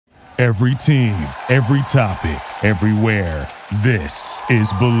Every team, every topic, everywhere. This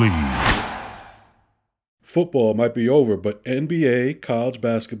is Believe. Football might be over, but NBA, college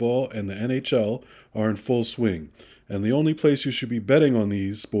basketball, and the NHL are in full swing. And the only place you should be betting on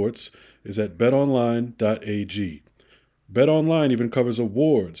these sports is at betonline.ag. BetOnline even covers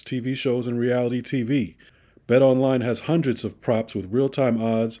awards, TV shows, and reality TV. BetOnline has hundreds of props with real-time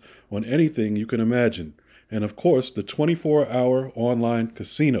odds on anything you can imagine. And of course, the 24-hour online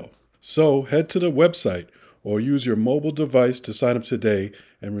casino. So head to the website or use your mobile device to sign up today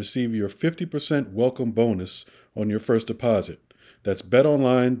and receive your 50% welcome bonus on your first deposit. That's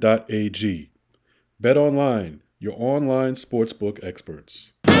betonline.ag. BetOnline, your online sportsbook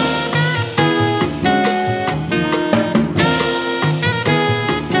experts.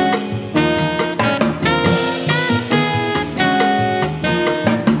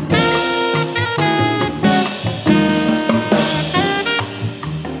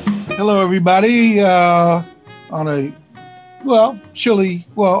 Hello, everybody. On a,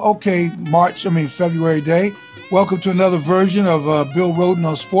 February day. Welcome to another version of Bill Rhoden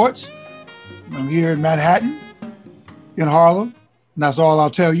on Sports. I'm here in Manhattan, in Harlem, and that's all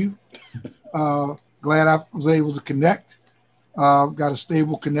I'll tell you. Glad I was able to connect. Got a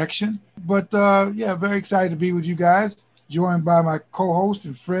stable connection. But, very excited to be with you guys, joined by my co-host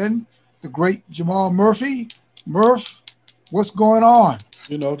and friend, the great Jamal Murphy. Murph, what's going on?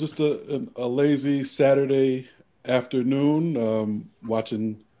 You know, just a lazy Saturday afternoon,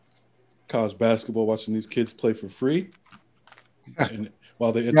 watching college basketball, watching these kids play for free. And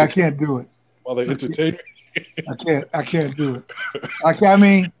while they I can't do it. While they entertain me. I can't do it.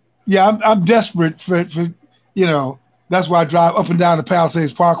 I'm desperate for that's why I drive up and down the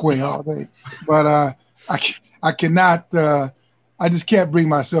Palisades Parkway all day. But I cannot. I just can't bring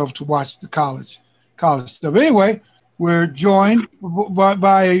myself to watch the college stuff. Anyway. We're joined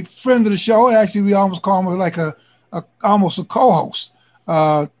by a friend of the show. Actually, we almost call him like almost a co-host.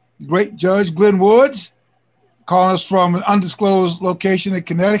 Great Judge Glenn Woods, calling us from an undisclosed location in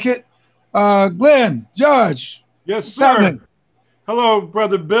Connecticut. Glenn, Judge. Yes, sir. Hello,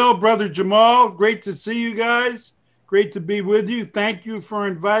 Brother Bill, Brother Jamal. Great to see you guys. Great to be with you. Thank you for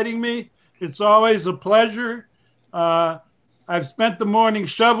inviting me. It's always a pleasure. I've spent the morning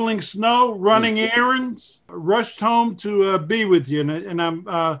shoveling snow, running errands, rushed home to be with you, and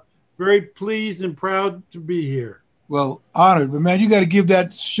I'm very pleased and proud to be here. Well, honored, but man, you got to give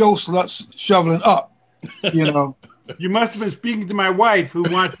that show shoveling up, You must have been speaking to my wife, who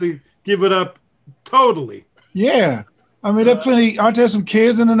wants to give it up totally. Yeah. I mean, aren't there some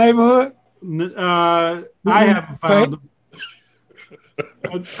kids in the neighborhood? I haven't found them.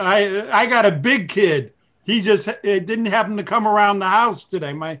 I got a big kid. It didn't happen to come around the house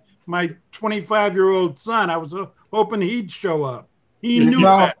today. My 25-year-old son, I was hoping he'd show up. He knew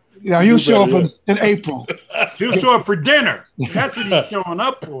that. Yeah, he'll show up in April. He'll show up for dinner. That's what he's showing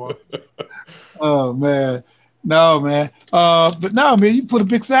up for. Oh, man. No, man. But no, man, you put a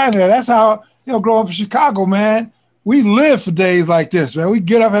big sign there. That's how, growing up in Chicago, man, we live for days like this, man. We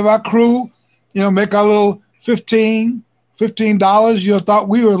get up, have our crew, make our little $15. Thought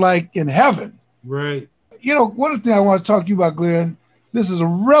we were like in heaven. Right. One thing I want to talk to you about, Glenn, this is a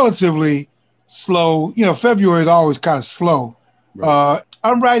relatively slow, February is always kind of slow. Right.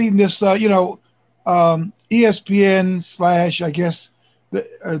 I'm writing this, ESPN / I guess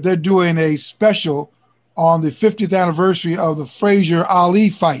they're doing a special on the 50th anniversary of the Frazier-Ali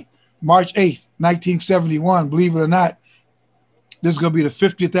fight, March 8th, 1971. Believe it or not, this is going to be the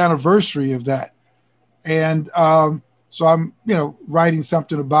 50th anniversary of that. And so I'm, writing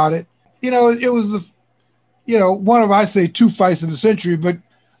something about it. It was one of, I say, two fights of the century, but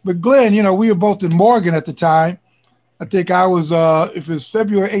Glenn, we were both in Morgan at the time. I think I was, if it was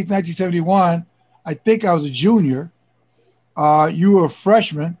February 8th, 1971, I think I was a junior. You were a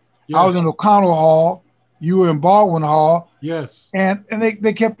freshman. Yes. I was in O'Connell Hall. You were in Baldwin Hall. Yes. And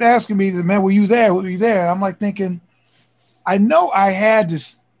they kept asking me, man, were you there? Were you there? And I'm like thinking, I know I had to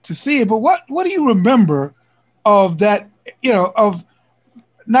see it, but what do you remember of that, of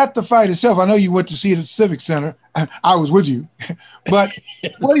not the fight itself? I know you went to see it at the Civic Center. I was with you, but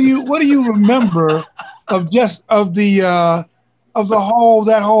what do you remember of that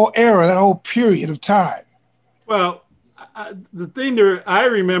whole era, that whole period of time? Well, the thing that I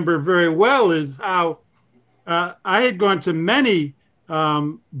remember very well is how I had gone to many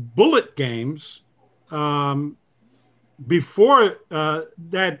bullet games before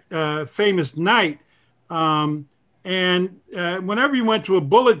that famous night. And whenever you went to a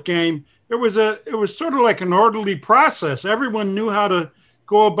bullet game, it was sort of like an orderly process. Everyone knew how to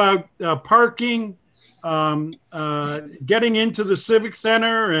go about parking, getting into the Civic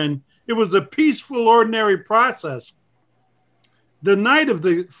Center, and it was a peaceful, ordinary process. The night of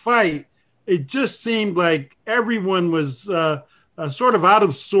the fight, it just seemed like everyone was sort of out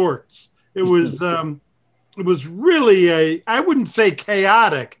of sorts. It was really I wouldn't say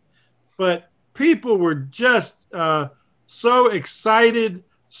chaotic, but people were just so excited,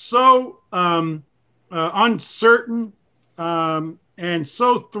 so uncertain, and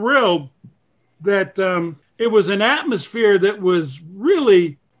so thrilled that it was an atmosphere that was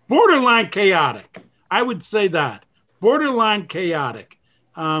really borderline chaotic. I would say that, borderline chaotic.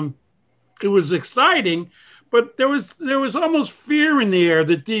 It was exciting, but there was almost fear in the air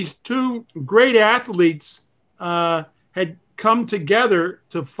that these two great athletes had come together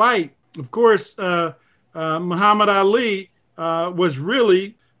to fight. Of course, Muhammad Ali was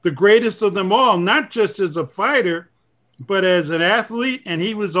really the greatest of them all, not just as a fighter, but as an athlete. And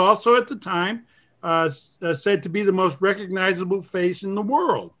he was also at the time said to be the most recognizable face in the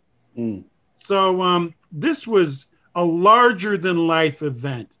world. Mm. So this was a larger than life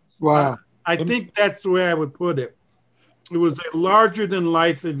event. Wow. I think that's the way I would put it. It was a larger than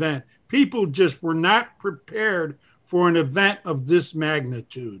life event. People just were not prepared for an event of this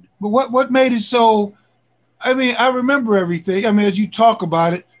magnitude. But what made it so, I mean, I remember everything. I mean, as you talk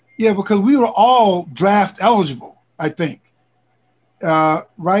about it, yeah, because we were all draft eligible, I think.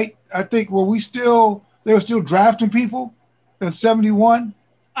 Right? I think, they were still drafting people in 71?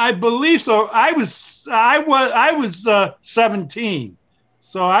 I believe so. I was 17.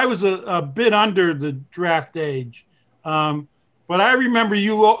 So I was a bit under the draft age. But I remember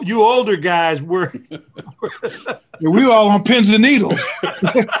you older guys were. Yeah, we were all on pins and needles.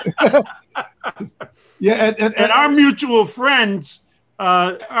 Yeah, and our mutual friends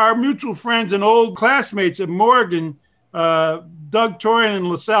and old classmates at Morgan, Doug Torian and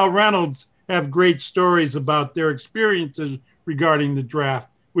LaSalle Reynolds, have great stories about their experiences regarding the draft,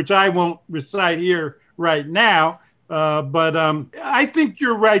 which I won't recite here right now. But I think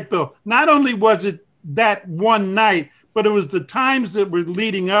you're right, Bill. Not only was it that one night, but it was the times that were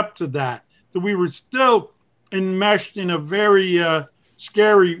leading up to that we were still enmeshed in a very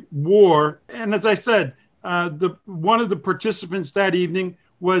scary war. And as I said, one of the participants that evening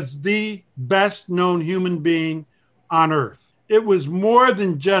was the best known human being on earth. It was more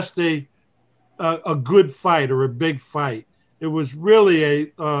than just a good fight or a big fight. It was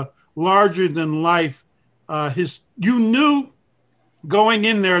really a larger than life. You knew going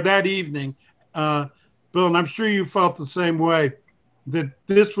in there that evening, Bill, and I'm sure you felt the same way, that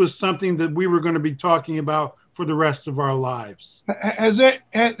this was something that we were going to be talking about for the rest of our lives. Has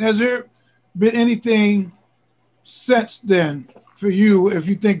there been anything since then for you, if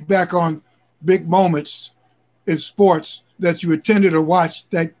you think back on big moments in sports that you attended or watched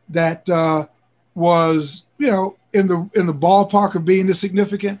that was, in the ballpark of being this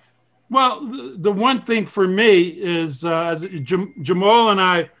significant? Well, the one thing for me is Jamal and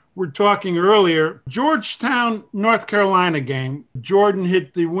I were talking earlier. Georgetown, North Carolina game. Jordan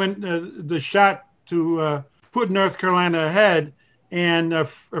hit the shot to put North Carolina ahead, and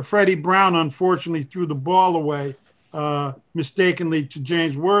Freddie Brown unfortunately threw the ball away mistakenly to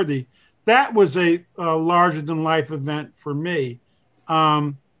James Worthy. That was a larger than life event for me.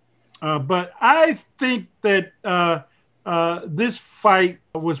 But I think that this fight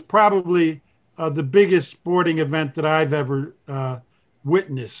was probably the biggest sporting event that I've ever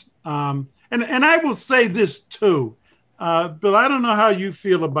witnessed. And I will say this too, Bill, I don't know how you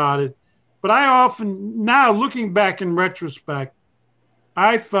feel about it, but I often, now looking back in retrospect,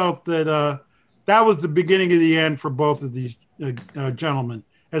 I felt that that was the beginning of the end for both of these gentlemen,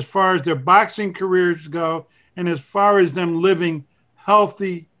 as far as their boxing careers go and as far as them living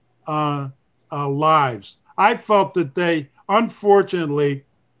healthy lives. I felt that they, unfortunately,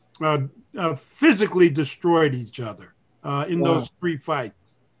 physically destroyed each other in those three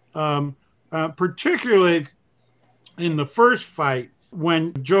fights. Particularly in the first fight,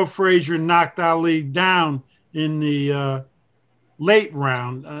 when Joe Frazier knocked Ali down in the late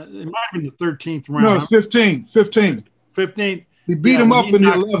round. It might have been the 13th round. No, 15. 15. He beat him up in the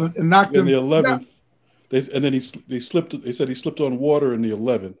 11th and knocked him. In the 11th. And then they slipped. They said he slipped on water in the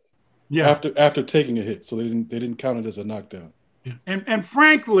 11th. Yeah. After taking a hit, so they didn't count it as a knockdown. Yeah. And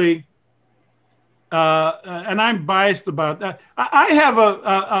frankly, and I'm biased about that. I have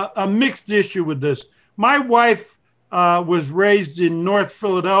a mixed issue with this. My wife was raised in North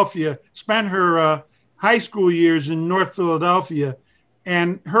Philadelphia, spent her high school years in North Philadelphia,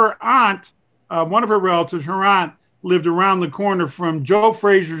 and her aunt, one of her relatives, her aunt, lived around the corner from Joe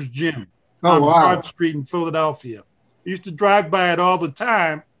Frazier's gym on Broad Street in Philadelphia. I used to drive by it all the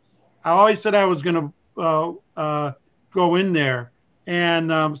time. I always said I was going to go in there.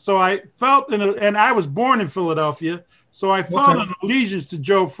 And so I felt, and I was born in Philadelphia, so I felt an allegiance to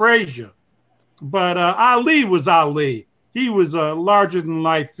Joe Frazier. But Ali was Ali. He was a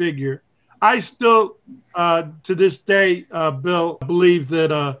larger-than-life figure. I still, to this day, Bill, believe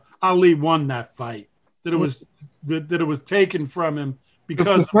that Ali won that fight. That it was taken from him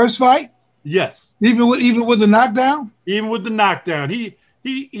because the first fight. Yes, even with the knockdown. Even with the knockdown, he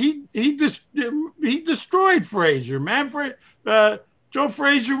destroyed Frazier. Man, Joe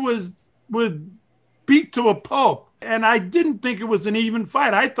Frazier was beat to a pulp, and I didn't think it was an even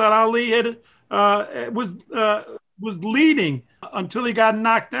fight. I thought Ali was leading until he got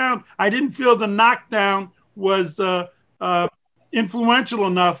knocked down. I didn't feel the knockdown was influential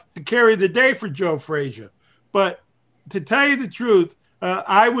enough to carry the day for Joe Frazier. But to tell you the truth,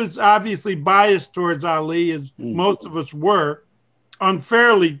 I was obviously biased towards Ali, as most of us were,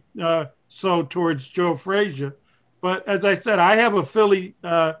 unfairly so towards Joe Frazier. But as I said, I have a Philly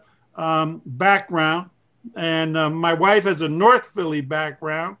background, and my wife has a North Philly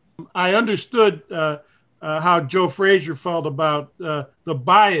background. I understood how Joe Frazier felt about the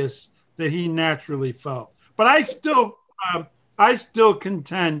bias that he naturally felt. But I still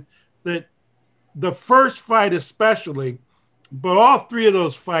contend that the first fight especially, but all three of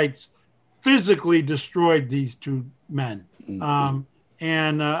those fights physically destroyed these two men.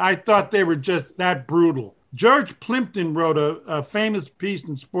 And I thought they were just that brutal. George Plimpton wrote a famous piece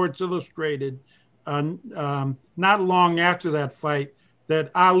in Sports Illustrated not long after that fight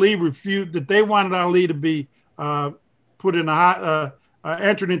that Ali refused, that they wanted Ali to be put in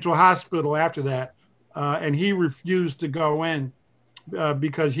entered into a hospital after that. And he refused to go in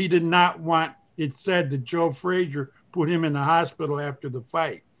because he did not want it said that Joe Frazier put him in the hospital after the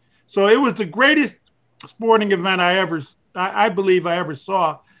fight. So it was the greatest sporting event I believe I ever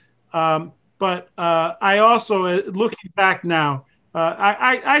saw. But I also, looking back now,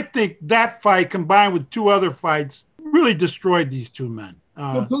 I think that fight combined with two other fights really destroyed these two men.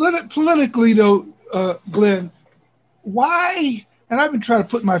 Politically, though, Glenn, why? And I've been trying to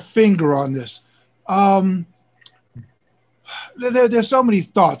put my finger on this. There's so many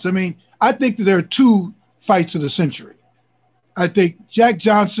thoughts. I mean, I think that there are two fights of the century. I think Jack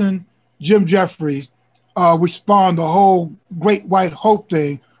Johnson, Jim Jeffries, which spawned the whole Great White Hope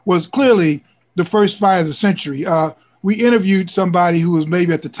thing, was clearly the first fight of the century. We interviewed somebody who was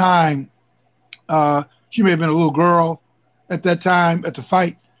maybe at the time, she may have been a little girl at that time at the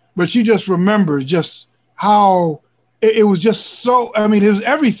fight, but she just remembers just how it was just so, I mean, it was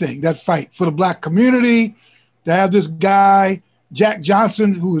everything, that fight for the Black community, to have this guy, Jack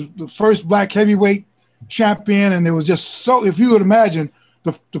Johnson, who was the first Black heavyweight champion. And it was just so, if you would imagine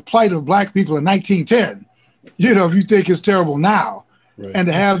the plight of Black people in 1910, if you think it's terrible now, right. And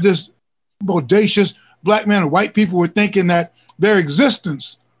to have this bodacious Black men and white people were thinking that their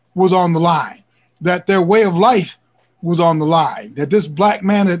existence was on the line, that their way of life was on the line, that this Black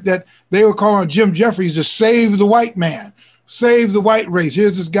man that they were calling Jim Jeffries to save the white man, save the white race.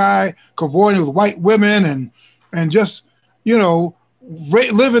 Here's this guy cavorting with white women and just,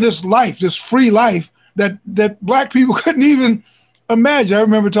 living this life, this free life that Black people couldn't even imagine. I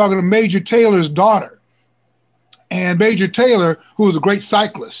remember talking to Major Taylor's daughter, and Major Taylor, who was a great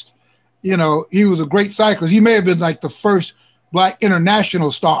cyclist, he was a great cyclist. He may have been like the first Black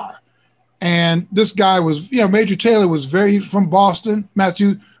international star. And this guy was, Major Taylor was from Boston,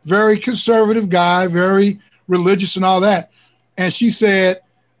 Massachusetts, very conservative guy, very religious and all that. And she said,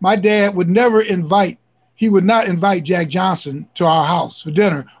 my dad would not invite Jack Johnson to our house for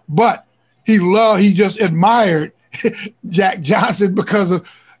dinner, but he just admired Jack Johnson because of,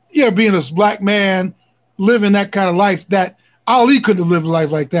 being this Black man, living that kind of life that Ali couldn't have lived a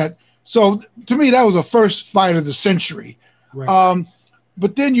life like that. So to me, that was the first fight of the century. Right.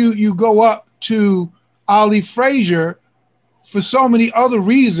 But then you go up to Ali Frazier for so many other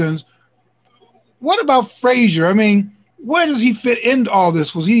reasons. What about Frazier? I mean, where does he fit into all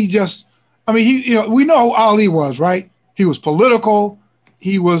this? Was he just, we know who Ali was, right? He was political.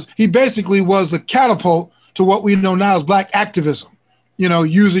 He basically was the catapult to what we know now as Black activism.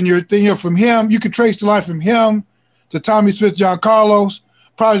 Using your thing from him, you could trace the line from him to Tommy Smith, John Carlos,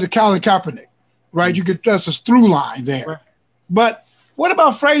 probably to Colin Kaepernick, right? That's a through line there. Right. But what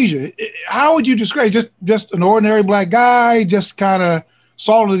about Frazier? How would you describe just an ordinary Black guy, just kind of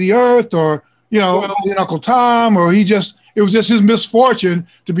salt of the earth, or Uncle Tom, or it was just his misfortune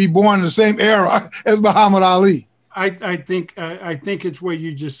to be born in the same era as Muhammad Ali? I think it's what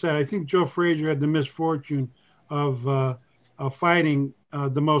you just said. I think Joe Frazier had the misfortune of fighting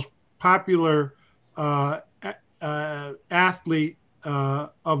the most popular athlete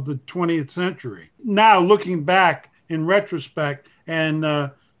of the 20th century. Now, looking back in retrospect, and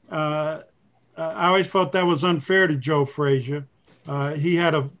I always felt that was unfair to Joe Frazier. He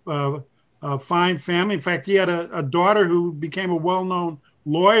had a fine family. In fact, he had a daughter who became a well-known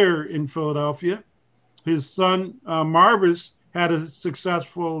lawyer in Philadelphia. His son, Marvis, had a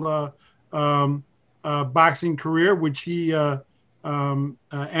successful boxing career, which he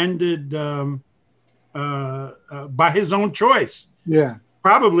ended by his own choice. Yeah.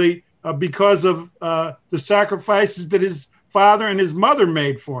 Probably because of the sacrifices that his father and his mother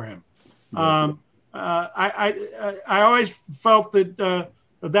made for him. I always felt that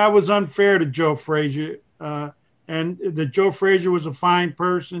that was unfair to Joe Frazier, and that Joe Frazier was a fine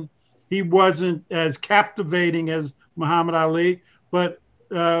person. He wasn't as captivating as Muhammad Ali, but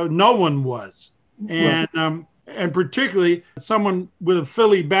no one was. And particularly someone with a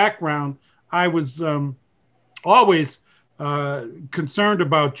Philly background, I was always concerned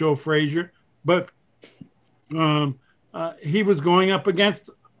about Joe Frazier, but he was going up against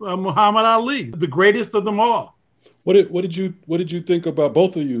Muhammad Ali, the greatest of them all. What did you think about,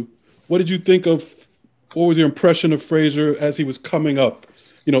 both of you? What did you think of? What was your impression of Frazier as he was coming up?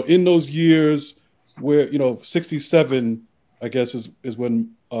 You know, in those years where, you know, 67, I guess is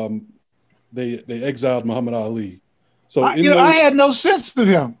when they exiled Muhammad Ali. So I had no sense of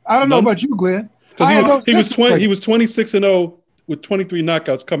him. I don't know about you, Glenn. He was 26-0 with 23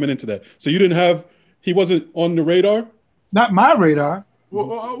 knockouts coming into that. So he wasn't on the radar? Not my radar.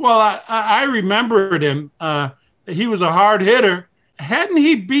 Well, I remembered him. He was a hard hitter. Hadn't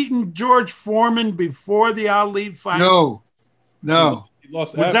he beaten George Foreman before the Ali fight? No. He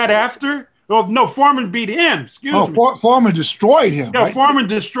lost. Was that after? Oh, no, Foreman beat him. Excuse me. Foreman destroyed him. No, right? Foreman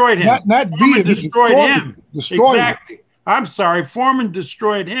destroyed him. Not Foreman beat him. Destroyed him. Exactly. Him. I'm sorry. Foreman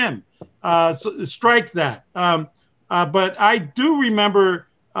destroyed him. So strike that. But I do remember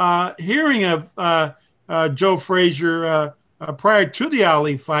hearing of Joe Frazier prior to the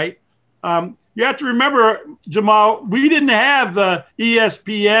Ali fight. You have to remember, Jamal, we didn't have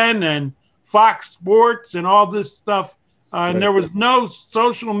ESPN and Fox Sports and all this stuff. And there was no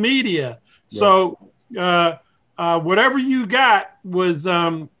social media. Right. So whatever you got was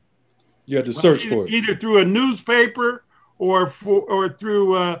you had to search for it. Either through a newspaper or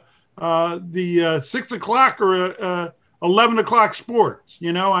through the 6 o'clock or 11 o'clock sports,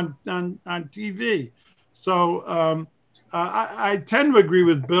 you know, on TV. So I tend to agree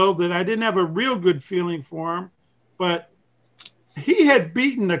with Bill that I didn't have a real good feeling for him, but he had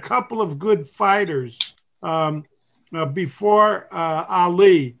beaten a couple of good fighters before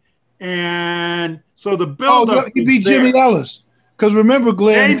Ali. And so the build-up. He beat Jimmy Ellis. Because remember,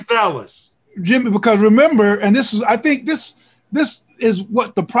 Glenn. James Ellis. Because remember, and I think this is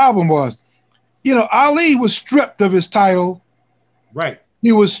what the problem was. You know, Ali was stripped of his title. Right.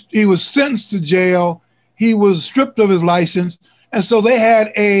 He was sentenced to jail. He was stripped of his license. And so they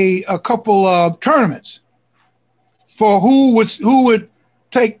had a couple of tournaments for who would fill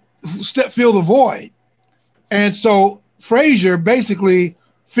the void. And so Frazier basically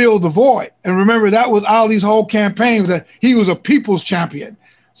filled the void. And remember, that was Ali's whole campaign, that he was a people's champion.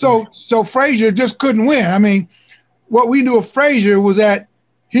 So Frazier just couldn't win. I mean, what we knew of Frazier was that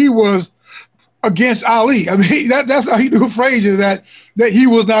he was against Ali. I mean, that's how he knew Frazier, that he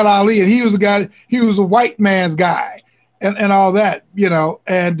was not Ali, and he was the guy, he was a white man's guy and all that, you know.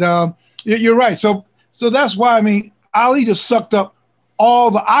 And you're right. So that's why, I mean, Ali just sucked up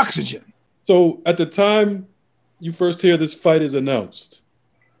all the oxygen. So at the time you first hear this fight is announced,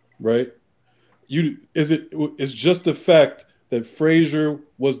 right? It's just the fact that Frazier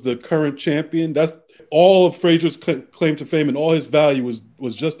was the current champion. That's all of Frazier's claim to fame, and all his value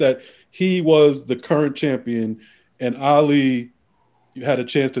was just that he was the current champion, and Ali had a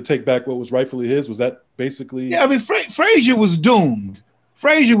chance to take back what was rightfully his. Was that basically? Yeah, I mean, Frazier was doomed.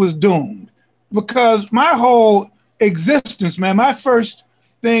 Frazier was doomed because my whole existence, man, my first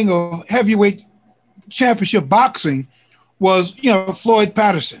thing of heavyweight championship boxing was, you know, Floyd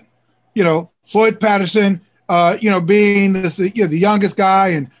Patterson. You know, Floyd Patterson, being the youngest guy,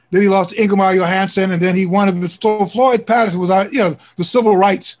 and then he lost to Ingemar Johansson, and then he won. So Floyd Patterson was, the civil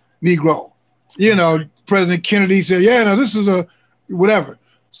rights Negro. You know, President Kennedy said, this is a whatever.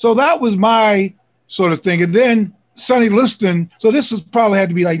 So that was my sort of thing. And then Sonny Liston, so this was probably had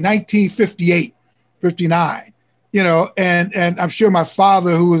to be like 1958, 59, you know, and I'm sure my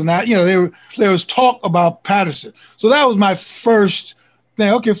father, who was not, there was talk about Patterson. So that was my first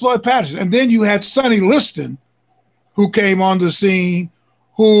thing. Okay, Floyd Patterson. And then you had Sonny Liston, who came on the scene,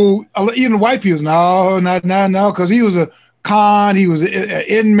 who even white people, no, because he was a con, he was an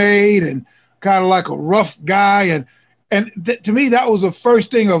inmate and kind of like a rough guy. And to me, that was the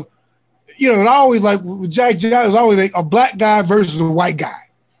first thing of, it always like with Jack Johnson, it was always like a black guy versus a white guy.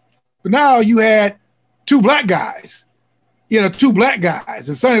 But now you had two black guys,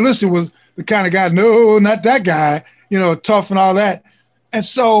 and Sonny Liston was the kind of guy, no, not that guy, tough and all that. And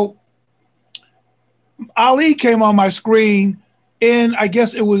so Ali came on my screen in, I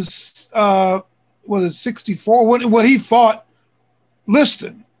guess it was it 64 when he fought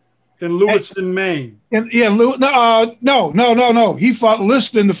Liston. In Lewiston, Maine. No. He fought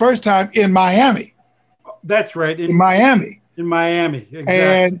Liston the first time in Miami. That's right. In Miami. In Miami,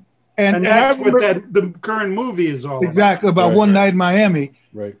 exactly. And that's what the current movie is all about one night in Miami.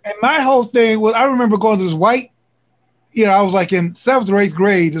 Right. And my whole thing was, I remember going to this white, I was like in 7th or 8th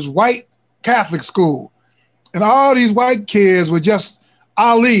grade, this white Catholic school. And all these white kids were just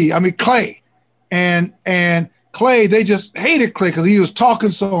Clay. And Clay, they just hated Clay because he was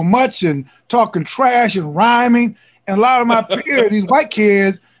talking so much and talking trash and rhyming. And a lot of my peers, these white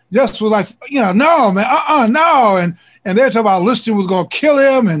kids, just was like, no, man, no. And they were talking about Liston was going to kill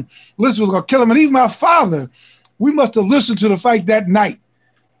him, and Liston was going to kill him. And even my father, we must have listened to the fight that night.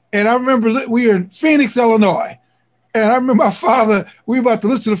 And I remember we were in Phoenix, Illinois. And I remember my father, we were about to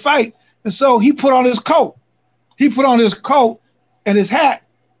listen to the fight. And so he put on his coat. And his hat.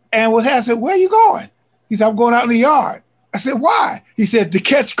 And with hat, I said, where are you going? He said, I'm going out in the yard. I said, why? He said, to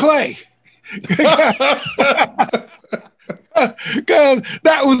catch Clay. Because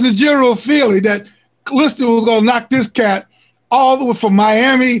that was the general feeling that Liston was going to knock this cat all the way from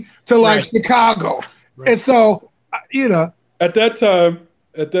Miami to Chicago. Right. And so, At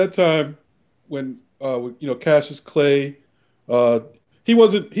that time, when Cassius Clay, he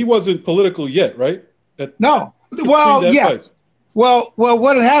wasn't political yet, right? No. Well, yes. Fight. Well,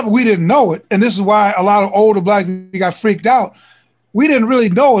 what had happened, we didn't know it. And this is why a lot of older black people got freaked out. We didn't really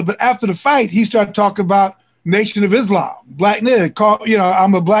know it, but after the fight, he started talking about Nation of Islam, black nigga,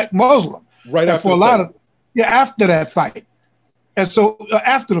 I'm a black Muslim. Right and after for a lot of after that fight. And so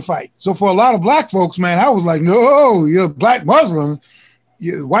after the fight. So for a lot of black folks, man, I was like, no, you're a black Muslim,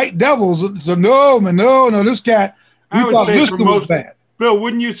 you're white devils. So no, man, no, this cat. I would say for most, bad. Bill,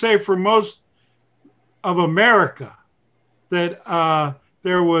 wouldn't you say for most of America that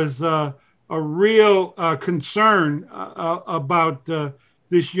there was a real concern about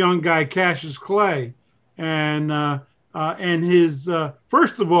this young guy, Cassius Clay, and his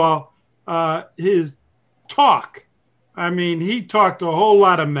first of all, his talk. I mean, he talked a whole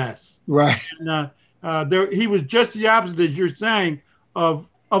lot of mess. Right. And he was just the opposite, as you're saying, of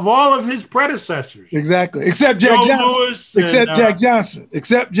all of his predecessors. Exactly. Except Jack Johnson.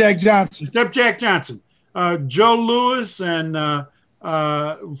 Except Jack Johnson. Joe Louis and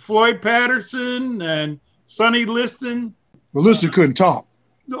Floyd Patterson and Sonny Liston. Well, Liston couldn't talk.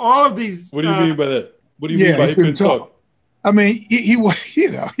 All of these. What do you mean by that? What do you mean by he couldn't talk? I mean, he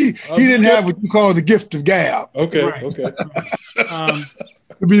didn't have what you call the gift of gab. Okay, right. Okay. To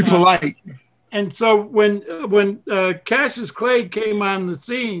be polite. And so when Cassius Clay came on the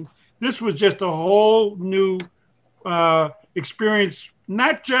scene, this was just a whole new experience,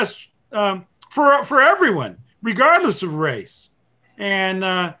 not just for everyone, regardless of race.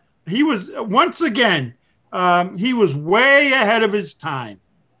 And he was, once again, he was way ahead of his time.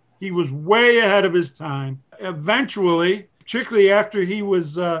 Eventually, particularly after he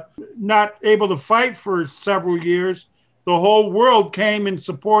was not able to fight for several years, the whole world came and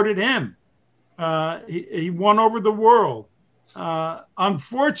supported him. He won over the world.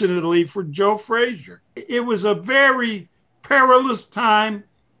 Unfortunately for Joe Frazier, it was a very perilous time.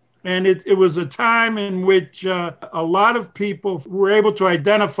 And it was a time in which a lot of people were able to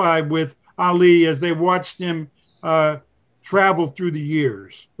identify with Ali as they watched him travel through the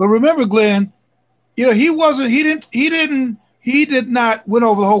years. But remember, Glenn, he did not win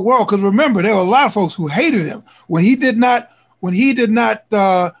over the whole world. Because remember, there were a lot of folks who hated him when he did not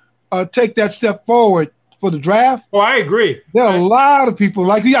take that step forward for the draft. Oh, I agree. There are a lot of people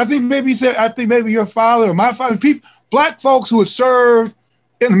like I think maybe your father or my father, black folks who had served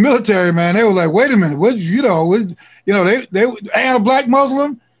in the military, man, they were like, wait a minute, they and a black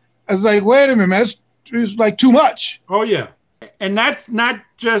Muslim. I was like, wait a minute, man, it's like too much. Oh yeah, and that's not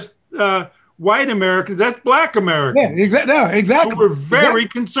just white Americans; that's black Americans. Yeah, exactly. Who were very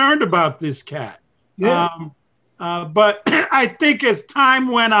concerned about this cat. Yeah. But I think as time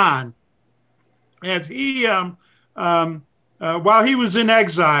went on, as he while he was in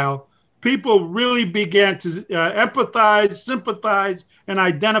exile, people really began to empathize, sympathize, and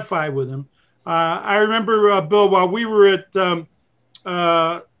identify with him. I remember, Bill, while we were at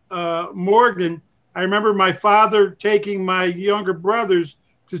Morgan, I remember my father taking my younger brothers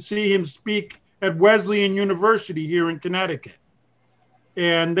to see him speak at Wesleyan University here in Connecticut.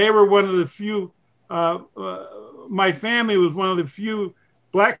 And they were one of the few, my family was one of the few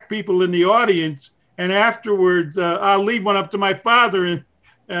black people in the audience. And afterwards, Ali went up to my father and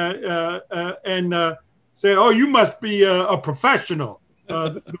said, "Oh, you must be a professional,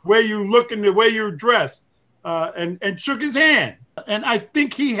 the way you look and the way you're dressed," and shook his hand. And I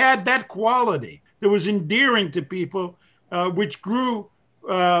think he had that quality that was endearing to people, which grew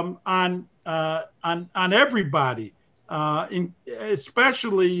on everybody,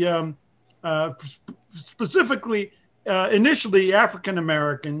 especially specifically initially African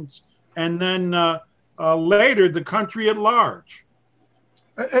Americans, and then later the country at large.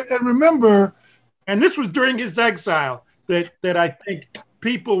 And remember, and this was during his exile that I think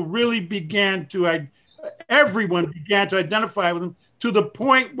people really began to, everyone began to identify with him, to the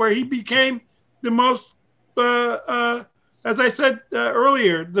point where he became the most, as I said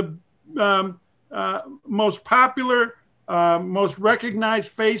earlier, the most popular, most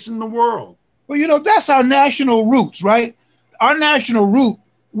recognized face in the world. Well, you know, that's our national roots, right? Our national root.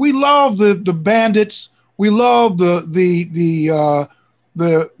 We love the bandits. We love the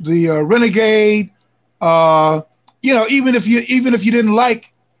renegade. You know, even if you didn't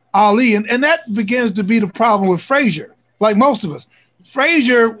like Ali, and that begins to be the problem with Frazier. Like most of us,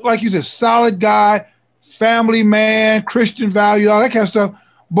 Frazier, like you said, solid guy, family man, Christian value, all that kind of stuff.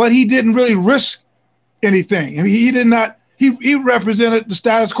 But he didn't really risk anything. I mean, he did not. He represented the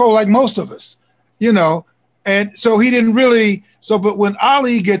status quo like most of us, you know, and so he didn't really. So, but when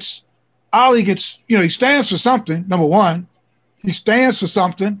Ali gets, you know, he stands for something. Number one, he stands for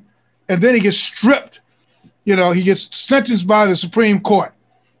something, and then he gets stripped. You know, he gets sentenced by the Supreme Court.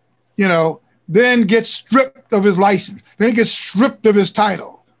 You know, then gets stripped of his license, then gets stripped of his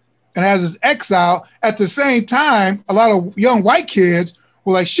title, and has his exile. At the same time, a lot of young white kids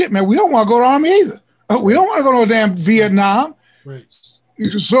were like, "Shit, man, we don't want to go to the army either. We don't want to go to no damn Vietnam." Right.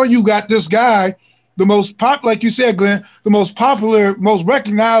 So you got this guy, the most like you said, Glenn, the most popular, most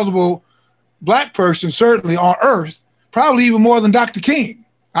recognizable black person certainly on earth, probably even more than Dr. King.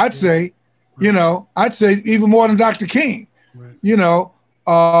 I'd say, you know, even more than Dr. King, you know,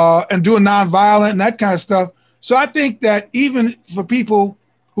 and doing nonviolent and that kind of stuff. So I think that even for people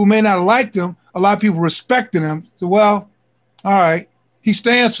who may not have liked him, a lot of people respected him. So, well, all right, he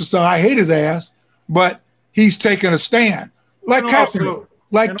stands for something. I hate his ass, but he's taking a stand. Like Kaepernick.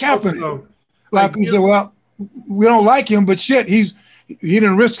 Like Kaepernick. A lot of people say, well, we don't like him, but shit, he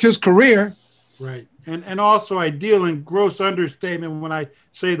didn't risk his career. Right. And also I deal in gross understatement when I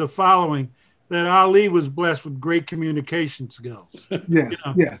say the following, that Ali was blessed with great communication skills. Yeah, you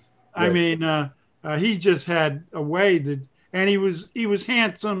know? yeah. I mean, he just had a way that, and he was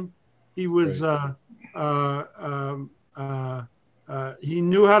handsome. He was, he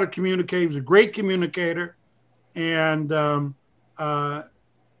knew how to communicate. He was a great communicator. And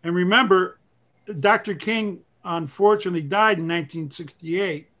remember, Dr. King unfortunately died in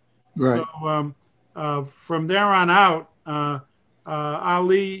 1968. Right. So from there on out,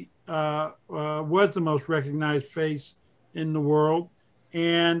 Ali was the most recognized face in the world,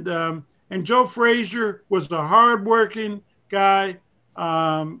 and Joe Frazier was a hardworking guy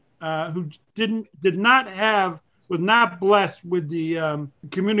who was not blessed with the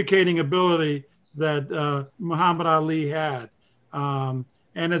communicating ability that Muhammad Ali had. And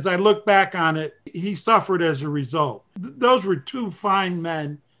as I look back on it, he suffered as a result. Those were two fine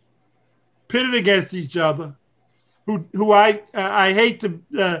men pitted against each other, who I hate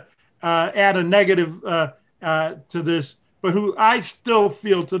to add a negative to this, but who I still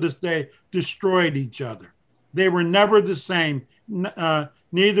feel to this day destroyed each other. They were never the same.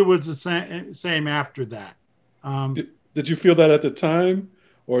 Neither was the same after that. Did you feel that at the time,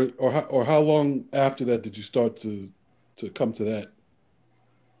 or how long after that did you start to come to that?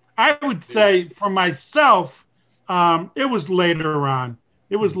 I would say for myself, it was later on.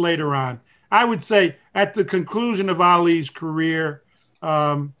 I would say at the conclusion of Ali's career,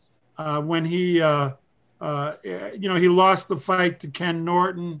 when he, he lost the fight to Ken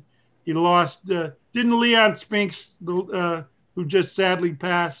Norton. He lost. Didn't Leon Spinks, who just sadly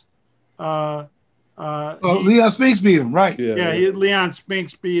passed? Leon Spinks beat him, right? Yeah. Leon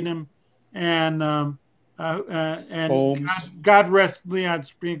Spinks beat him, and God rest Leon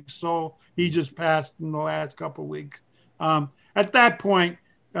Spinks' soul. He just passed in the last couple of weeks. At that point,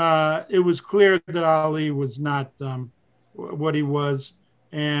 it was clear that Ali was not what he was,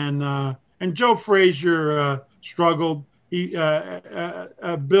 and Joe Frazier struggled. He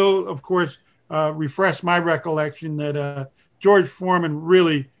Bill, of course, refreshed my recollection that George Foreman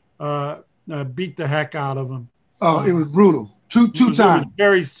really beat the heck out of him. Oh, it was brutal. two It was times.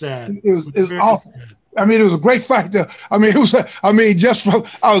 very sad. It was very awful. sad. I mean, it was a great fight. I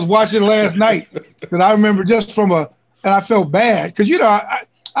was watching last night because I remember and I felt bad because, I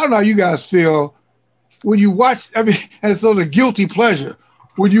don't know how you guys feel when you watch, and it's sort of a guilty pleasure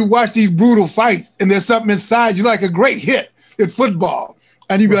when you watch these brutal fights and there's something inside you like a great hit in football.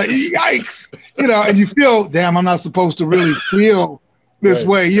 And you be like, yikes, and you feel, damn, I'm not supposed to really feel this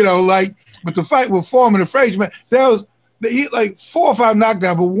way, but the fight with Foreman and Frazier, man, there was like 4 or 5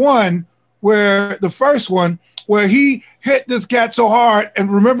 knockdowns, but one where the first one where he hit this cat so hard,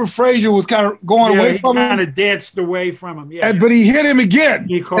 and remember Frazier was kind of going away from him. He kind of danced away from him, but he hit him again.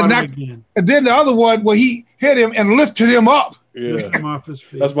 He caught him again. And then the other one where he hit him and lifted him up. Yeah. Lifted him off his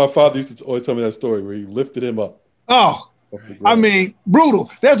feet. That's my father used to always tell me that story where he lifted him up. Oh, I mean,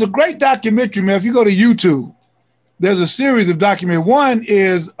 brutal. There's a great documentary, man. If you go to YouTube, there's a series of documentaries. One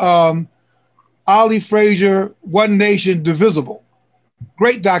is Ali Frazier, One Nation Divisible.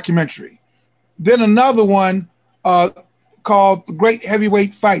 Great documentary. Then another one called Great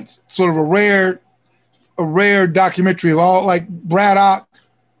Heavyweight Fights, sort of a rare documentary of all like Braddock,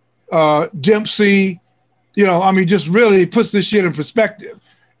 Dempsey, just really puts this shit in perspective,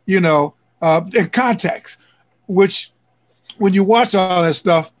 in context, which when you watch all that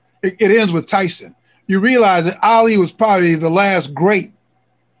stuff, it ends with Tyson. You realize that Ali was probably the last great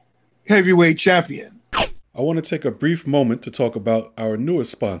heavyweight champion. I want to take a brief moment to talk about our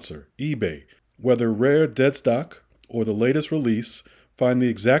newest sponsor, eBay. Whether rare dead stock or the latest release, find the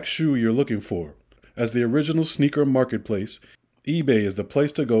exact shoe you're looking for. As the original sneaker marketplace, eBay is the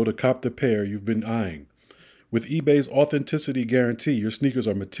place to go to cop the pair you've been eyeing. With eBay's authenticity guarantee, your sneakers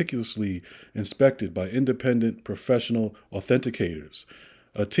are meticulously inspected by independent, professional authenticators.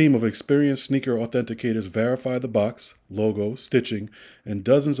 A team of experienced sneaker authenticators verify the box, logo, stitching, and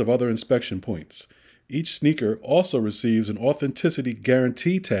dozens of other inspection points. Each sneaker also receives an authenticity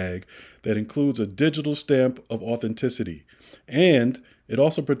guarantee tag that includes a digital stamp of authenticity, and it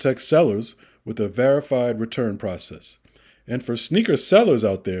also protects sellers with a verified return process. And for sneaker sellers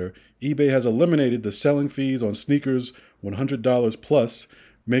out there, eBay has eliminated the selling fees on sneakers $100 plus,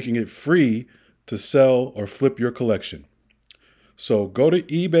 making it free to sell or flip your collection. So go to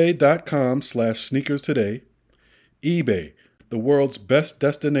ebay.com/sneakers today. eBay, the world's best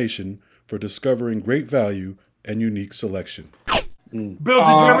destination for discovering great value and unique selection.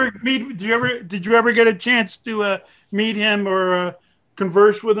 Bill, did you ever get a chance to meet him or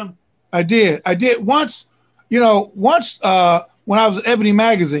converse with him? I did once. When I was at Ebony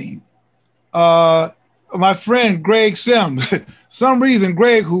Magazine, my friend Greg Sims, some reason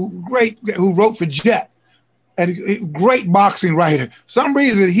Greg, who wrote for Jet, and a great boxing writer, some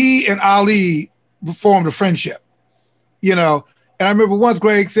reason he and Ali formed a friendship. And I remember once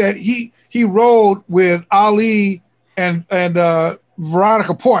Greg said he rode with Ali and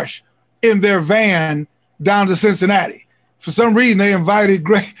Veronica Porsche in their van down to Cincinnati. For some reason, they invited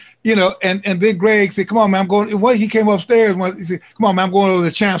Greg, and then Greg said, "Come on, man, I'm going." When he came upstairs, he said, "Come on, man, I'm going to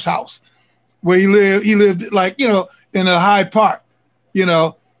the Champ's house, where he lived. He lived like in a Hyde Park,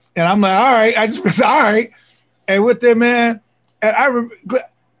 And I'm like, all right, I just was all right, and with them, man, and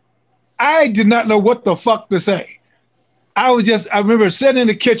I did not know what the fuck to say. I remember sitting in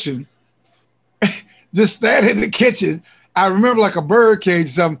the kitchen, just standing in the kitchen. I remember like a bird cage or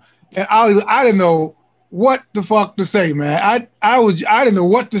something, and I didn't know what the fuck to say, man. I didn't know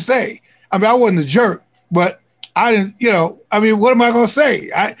what to say. I mean, I wasn't a jerk, but I didn't, what am I going to say?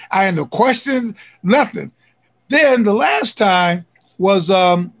 I had no questions, nothing. Then the last time was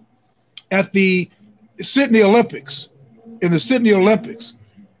at the Sydney Olympics, in the Sydney Olympics,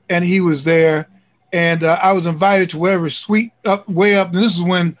 and he was there, and I was invited to whatever suite way up. And this is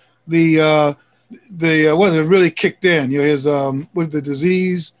when the it really kicked in, his with the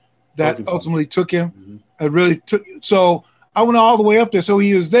disease that Parkinson's. Ultimately took him. Mm-hmm. It really took. So I went all the way up there. So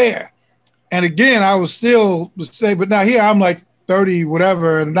he was there, and again I was still the same. But now here I'm like 30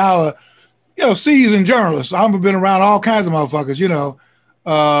 whatever, and now seasoned journalist. I've been around all kinds of motherfuckers.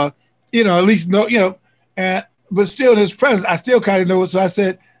 At least know but still in his presence, I still kind of know it. So I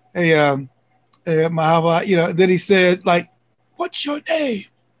said, "Hey, Mahava," Then he said, like, "What's your name?"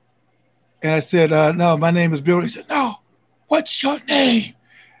 And I said, "No, my name is Bill." He said, "No, what's your name?"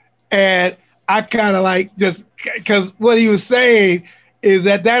 And I kind of like just because what he was saying is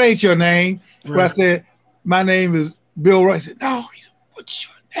that ain't your name. Right. But I said, "My name is Bill Roy." He said, "No." He said, "What's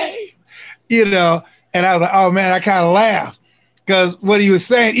your name?" And I was like, "Oh man," I kind of laughed because what he was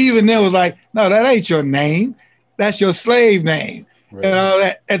saying even then was like, "No, that ain't your name. That's your slave name." Right. And all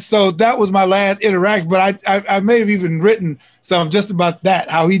that. And so that was my last interaction. But I may have even written something just about that,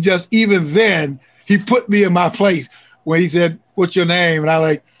 how he just, even then, he put me in my place. when he said, "What's your name?" And I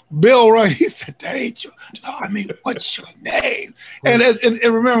like, "Bill Rush." He said, "That ain't your. No, I mean, what's your name?" And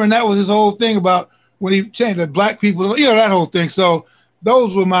remember, and that was his whole thing about when he changed the black people, that whole thing. So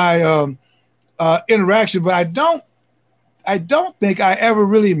those were my interaction. But I don't think I ever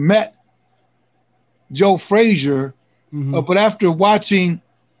really met Joe Frazier. But after watching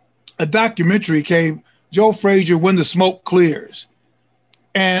a documentary came Joe Frazier, When the Smoke Clears.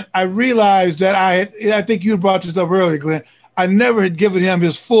 And I realized that I think you brought this up earlier, Glenn. I never had given him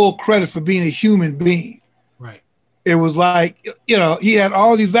his full credit for being a human being. Right. It was like, he had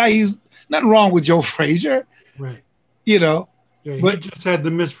all these values. Nothing wrong with Joe Frazier. Right. Yeah, but he just had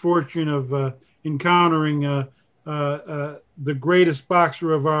the misfortune of encountering the greatest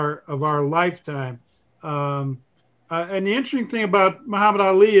boxer of our lifetime. And the interesting thing about Muhammad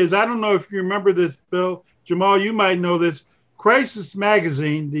Ali is, I don't know if you remember this, Bill. Jamal, you might know this. Crisis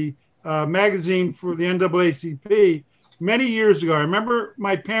Magazine, the magazine for the NAACP, many years ago, I remember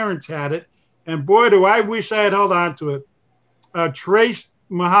my parents had it, and boy, do I wish I had held on to it, traced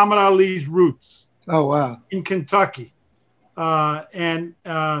Muhammad Ali's roots. Oh, wow. In Kentucky, and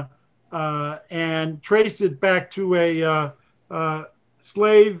traced it back to a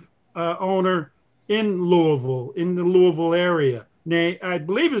slave owner in Louisville, in the Louisville area. I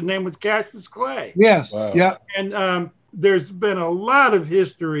believe his name was Cassius Clay. Yes. Wow. Yeah. And there's been a lot of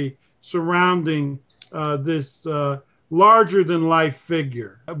history surrounding this larger than life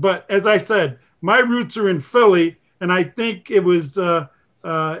figure. But as I said, my roots are in Philly, and I think it was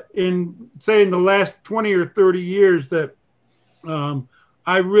in the last 20 or 30 years that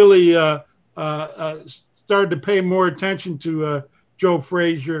I really started to pay more attention to Joe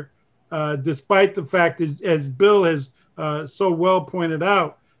Frazier. Despite the fact that, as Bill has so well pointed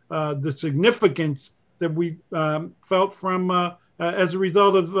out, the significance that we felt from as a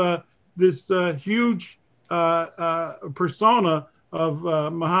result of this huge persona of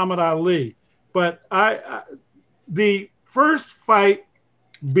Muhammad Ali. But the first fight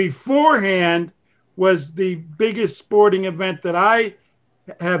beforehand was the biggest sporting event that I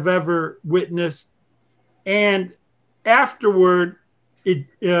have ever witnessed, and afterward, we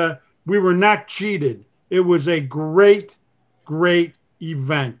were not cheated. It was a great, great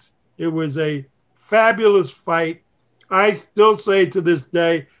event. It was a fabulous fight. I still say to this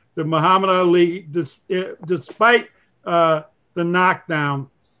day that Muhammad Ali, despite the knockdown,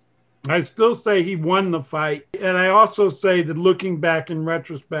 I still say he won the fight. And I also say that looking back in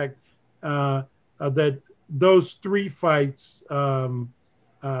retrospect, that those three fights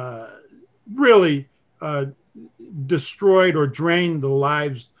really destroyed or drained the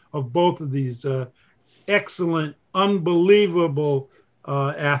lives of both of these excellent, unbelievable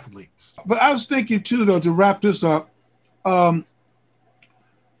athletes. But I was thinking too, though, to wrap this up,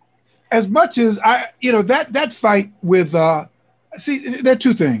 as much as that fight with, there are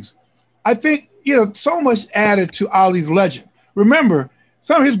two things. I think, so much added to Ali's legend. Remember,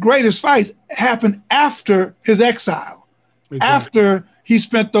 some of his greatest fights happened after his exile, exactly. After he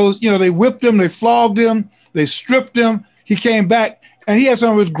spent those, they whipped him, they flogged him, they stripped him. He came back, and he had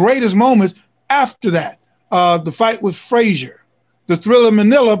some of his greatest moments after that. The fight with Frazier, the Thrill of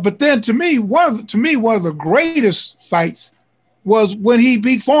Manila. But then, to me, one of the greatest fights was when he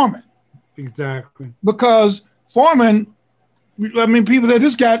beat Foreman. Exactly. Because Foreman, people said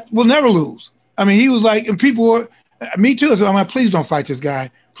this guy will never lose. He was like, and people were, me too. So I'm like, please don't fight this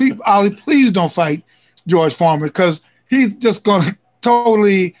guy. Please, Ali, please don't fight George Foreman, because he's just going to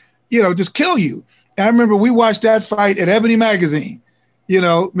totally, just kill you. And I remember we watched that fight at Ebony Magazine.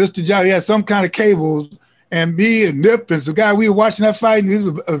 Mr. Johnny had some kind of cables, and me and Nip and some guy, we were watching that fight, and it was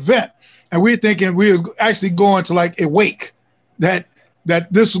an event. And we were thinking we were actually going to like a wake, that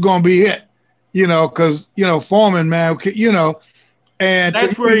this was going to be it, because, Foreman, man, and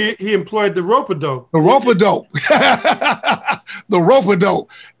that's where he employed the rope-a-dope. The rope-a-dope. The rope-a-dope,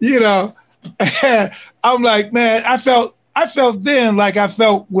 And I'm like, man, I felt then like I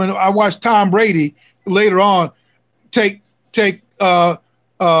felt when I watched Tom Brady later on take the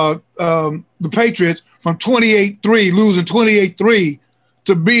Patriots from 28-3, losing 28-3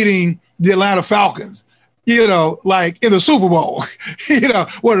 to beating the Atlanta Falcons, like in the Super Bowl,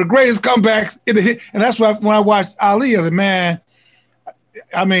 one of the greatest comebacks and that's why when I watched Ali, I was like, man,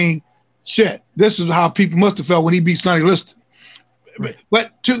 shit, this is how people must have felt when he beat Sonny Liston. Right.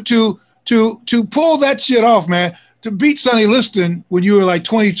 But to pull that shit off, man, to beat Sonny Liston when you were like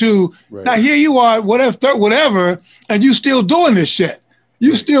 22, right. Now here you are, whatever, and you still doing this shit.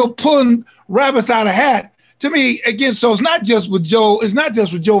 You still pulling rabbits out of hat. To me, again, so it's not just with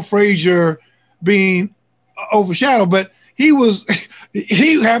Joe Frazier being overshadowed, but he was,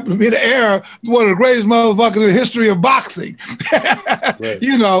 he happened to be the heir of one of the greatest motherfuckers in the history of boxing. Right.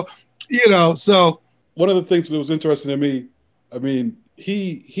 You know, so. One of the things that was interesting to me, I mean,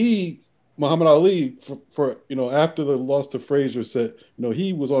 Muhammad Ali, for after the loss to Frazier, said,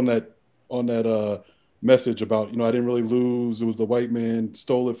 he was on that message about, I didn't really lose. It was the white man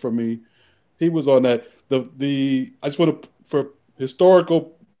stole it from me. He was on that. I just want to, for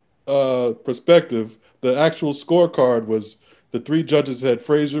historical perspective, the actual scorecard was the three judges had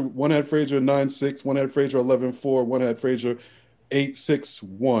Frazier. One had Frazier 9-6, one had Frazier 11-4, one had Frazier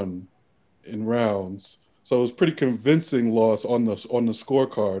 8-6-1 in rounds. So it was pretty convincing loss on the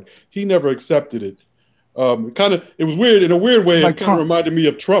scorecard. He never accepted it. It was weird in a weird way. Like it kind of reminded me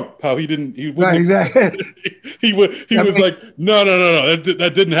of Trump, how he wouldn't. Right, exactly. he was like, no, that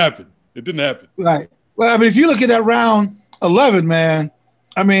didn't happen. It didn't happen. Right. Well, I mean, if you look at that round 11, man,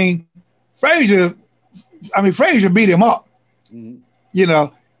 I mean, Frazier beat him up. Mm-hmm.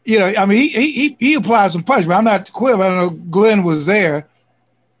 I mean, he applied some punishment. I'm not quibbling. I know Glenn was there,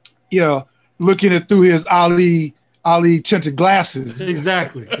 looking through his Ali tinted glasses.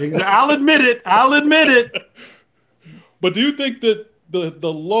 Exactly. I'll admit it. But do you think that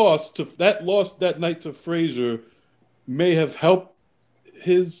the loss that night to Frazier may have helped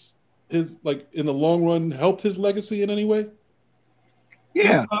his like in the long run helped his legacy in any way?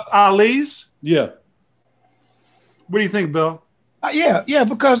 Yeah. Ali's? Yeah. What do you think, Bill? Yeah,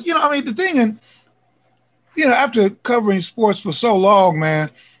 because the thing, after covering sports for so long, man,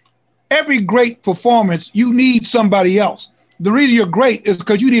 every great performance, you need somebody else. The reason you're great is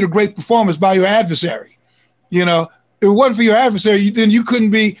because you need a great performance by your adversary. If it wasn't for your adversary, then you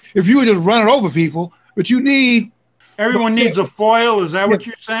couldn't be, if you were just running over people, but you need. Everyone needs a foil. Is that what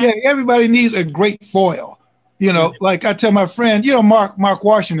you're saying? Yeah, everybody needs a great foil. Like I tell my friend, Mark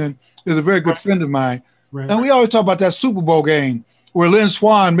Washington is a very good friend of mine. Right. And we always talk about that Super Bowl game where Lynn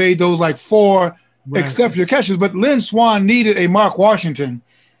Swann made those like 4 exceptional catches, but Lynn Swann needed a Mark Washington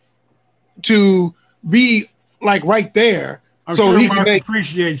to be like right there. I'm so sure Mark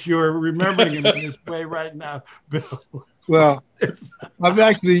appreciates your remembering him in this way right now, Bill. Well, I've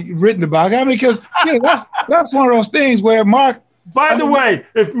actually written about it. I mean, because that's one of those things where Mark. By the way,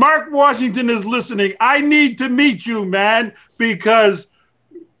 if Mark Washington is listening, I need to meet you, man, because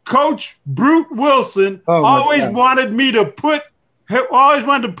Coach Brute Wilson always wanted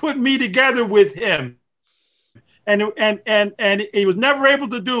to put me together with him. And he was never able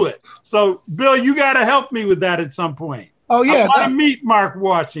to do it. So, Bill, you got to help me with that at some point. Oh, yeah. I want to meet Mark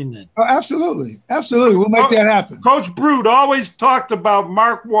Washington. Oh, absolutely. We'll make that happen. Coach Brute always talked about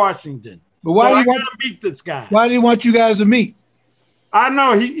Mark Washington. But why do you want to meet this guy? Why do you want you guys to meet? I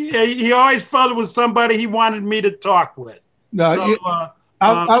know. He always felt it was somebody he wanted me to talk with. No, so,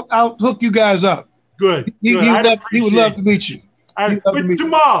 I'll hook you guys up. Good. He would love to meet you.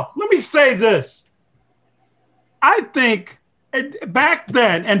 Jamal, let me say this. I think back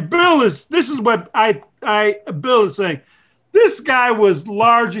then, and Bill is saying, this guy was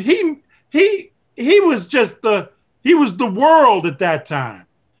large. He was the world at that time.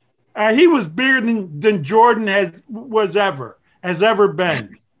 He was bigger than Jordan has ever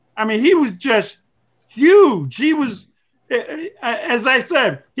been. I mean, he was just huge. He was, as I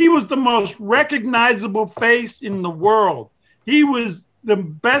said, he was the most recognizable face in the world. He was the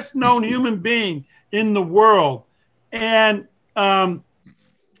best known human being in the world. And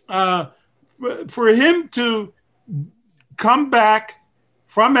for him to come back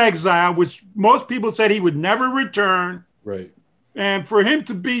from exile, which most people said he would never return, right? And for him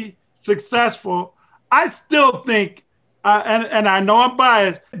to be successful, I still think, and I know I'm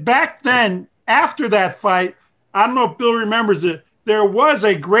biased, back then, after that fight, I don't know if Bill remembers it, there was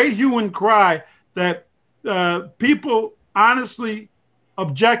a great hue and cry that people honestly,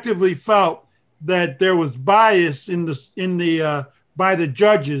 objectively felt that there was bias by the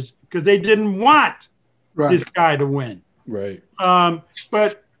judges because they didn't want this guy to win. Right.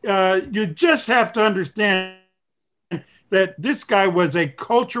 But you just have to understand that this guy was a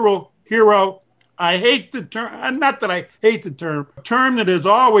cultural hero. I hate the term, not that I hate the term, a term that is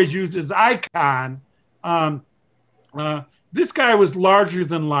always used as icon. This guy was larger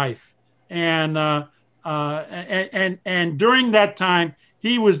than life. And during that time,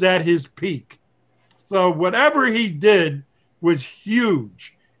 he was at his peak. So whatever he did was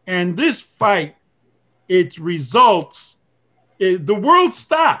huge. And this fight, its results, the world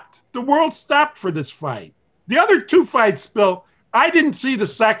stopped. The world stopped for this fight. The other two fights, Bill, I didn't see the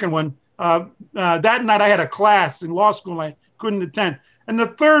second one. That night I had a class in law school I couldn't attend. And the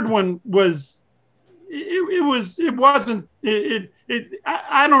third one was, I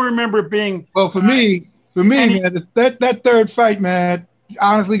don't remember it being. Well, for me, For me, man, that third fight, man,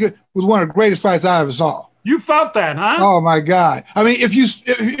 honestly, was one of the greatest fights I ever saw. You felt that, huh? Oh my God! I mean, if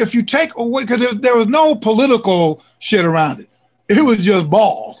you take away, because there was no political shit around it, it was just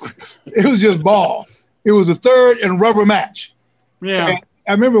ball. It was just ball. It was a third and rubber match. Yeah, and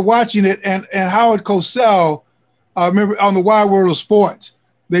I remember watching it, and Howard Cosell. I remember on the Wide World of Sports,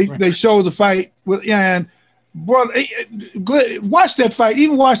 they showed the fight with and. Bro, watch that fight.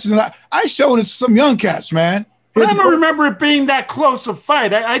 Even watched it. I showed it to some young cats, man. But I don't remember it being that close a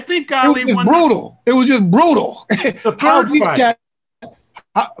fight. I think Ali won. Brutal. It was just brutal. The third fight.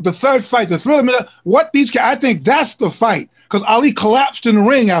 The third fight. The thriller. What these guys? I think that's the fight because Ali collapsed in the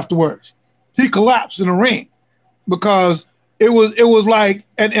ring afterwards. He collapsed in the ring because it was like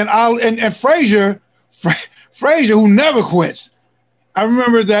and Frazier, who never quits. I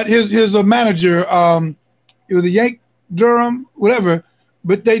remember that his manager. It was a Yank Durham, whatever,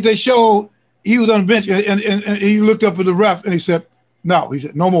 but they showed he was on the bench and he looked up at the ref and he said, no. He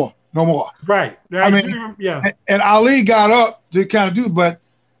said, no more. Right. I mean, yeah. And Ali got up to kind of do, but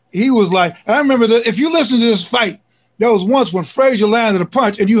he was like, and I remember that if you listen to this fight, there was once when Frazier landed a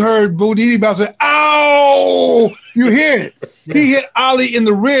punch and you heard Bodini about to say, ow! You hear it. Yeah. He hit Ali in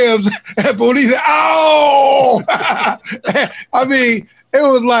the ribs and Bodini said, ow! I mean, it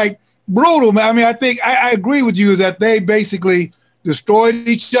was like, brutal, man. I mean, I think I agree with you that they basically destroyed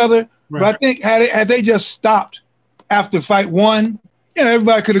each other. Right. But I think had they just stopped after fight one,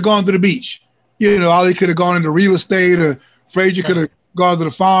 everybody could have gone to the beach. Ali could have gone into real estate, or Frazier could have gone to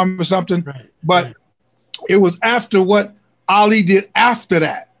the farm or something. Right. But it was after what Ali did after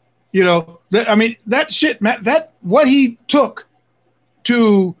that. That shit, man. That what he took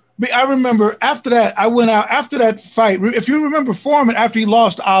to. I remember after that, I went out after that fight. If you remember Foreman, after he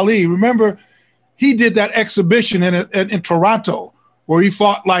lost to Ali, remember he did that exhibition in Toronto where he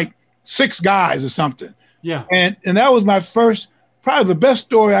fought like 6 guys or something. Yeah. And that was my first, probably the best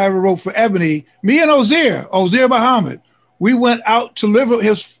story I ever wrote for Ebony. Me and Ozier Muhammad, we went out to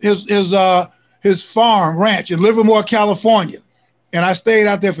his farm ranch in Livermore, California. And I stayed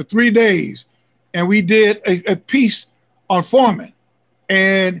out there for 3 days and we did a piece on Foreman.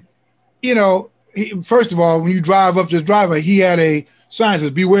 And first of all, when you drive up this driveway, he had a sign that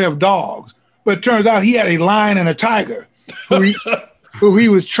says, beware of dogs. But it turns out he had a lion and a tiger who he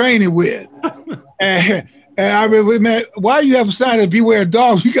was training with. And I remember, man, why do you have a sign that beware of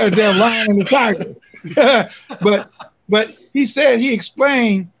dogs? You got a damn lion and a tiger. But he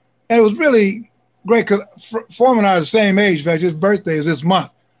explained, and it was really great because Foreman and I are the same age. In fact, his birthday is this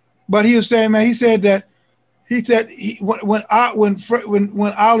month. But he was saying, man, he said when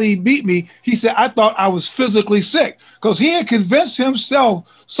Ali beat me, he said, I thought I was physically sick because he had convinced himself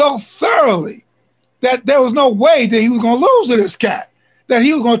so thoroughly that there was no way that he was going to lose to this cat, that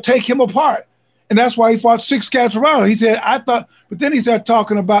he was going to take him apart. And that's why he fought 6 cats around him. He said, but then he started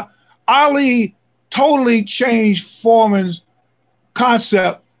talking about Ali totally changed Foreman's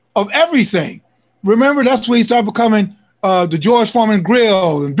concept of everything. Remember, that's when he started becoming the George Foreman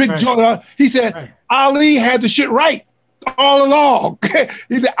Grill and Big George. He said, Ali had the shit right all along.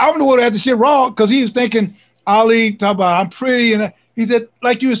 He said, I'm the one who had the shit wrong because he was thinking Ali, talk about I'm pretty. And he said,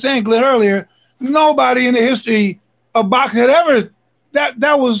 like you were saying, Glenn, earlier, nobody in the history of boxing had ever,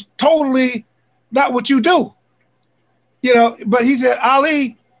 that was totally not what you do. But he said,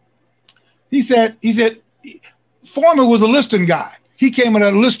 Ali, he said, Foreman was a listing guy. He came in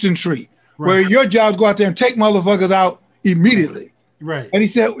a listing tree where your job is go out there and take motherfuckers out immediately. Right. And he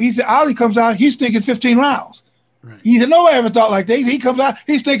said, Ali comes out, he's thinking 15 rounds. Right. He said, nobody ever thought like that. He comes out,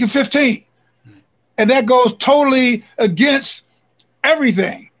 he's thinking 15. Right. And that goes totally against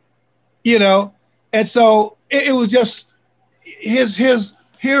everything, And so it was just his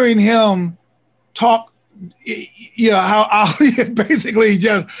hearing him talk, how Ali had basically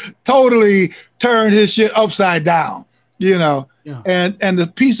just totally turned his shit upside down, Yeah. And the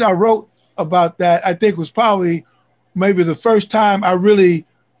piece I wrote about that, I think was probably maybe the first time I really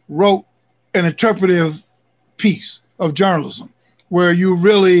wrote an interpretive piece of journalism where you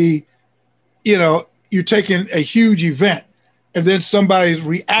really, you're taking a huge event and then somebody's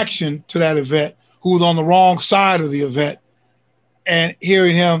reaction to that event who's on the wrong side of the event and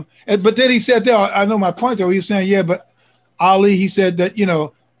hearing him. But then he said, I know my point though, he was saying, yeah, but Ali, he said that,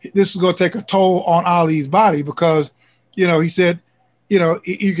 this is going to take a toll on Ali's body because, he said,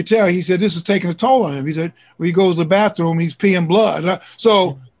 you could tell, he said, this is taking a toll on him. He said, when he goes to the bathroom, he's peeing blood.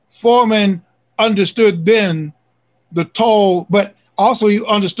 So Foreman understood then the toll, but also he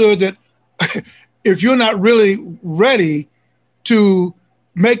understood that if you're not really ready to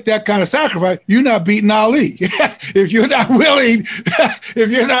make that kind of sacrifice, you're not beating Ali. If you're not willing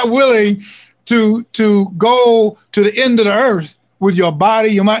to go to the end of the earth with your body,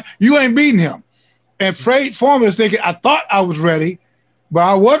 your mind. You ain't beating him. And Fred Foreman is thinking, I thought I was ready, but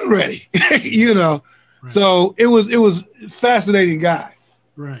I wasn't ready. Right. So it was fascinating guy.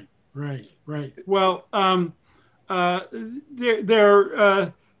 Right. Well,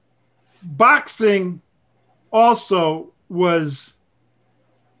 boxing also was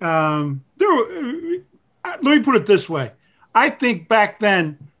let me put it this way. I think back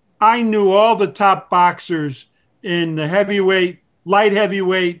then I knew all the top boxers in the heavyweight, light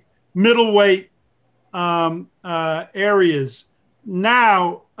heavyweight, middleweight areas.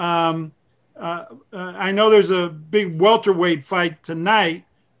 Now, I know there's a big welterweight fight tonight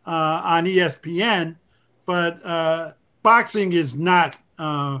on ESPN, but boxing is not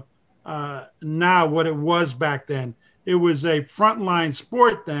now what it was back then. It was a frontline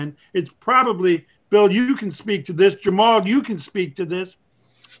sport then. It's probably, Bill, you can speak to this. Jamal, you can speak to this.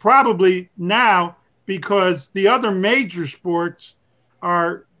 Probably now, because the other major sports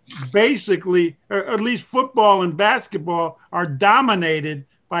are basically, or at least football and basketball, are dominated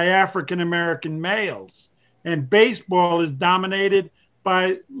by African-American males. And baseball is dominated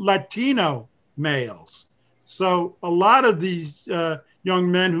by Latino males. So a lot of these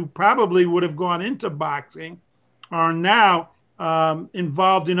young men who probably would have gone into boxing are now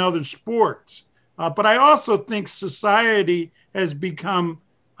involved in other sports. But I also think society has become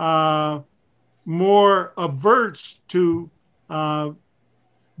more averse to the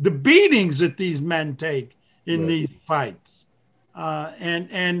beatings that these men take in these fights.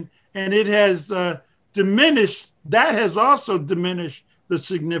 And it has diminished, that has also diminished the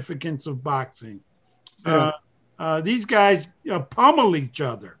significance of boxing. These guys pummel each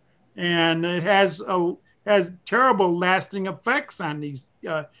other, and it has terrible lasting effects on these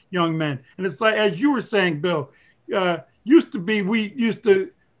young men. And it's like, as you were saying, Bill, we used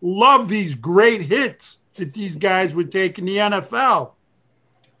to love these great hits that these guys would take in the NFL.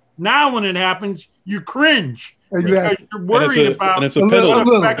 Now, when it happens, you cringe. Exactly. Because you're worried about and it's a penalty.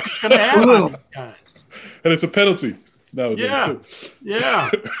 what effect it's going to have on these guys. And it's a penalty nowadays too.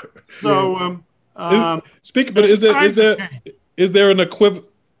 Yeah. So, is there an equivalent?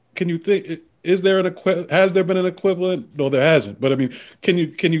 Can you think? Is there an equivalent? Has there been an equivalent? No, there hasn't. But I mean, can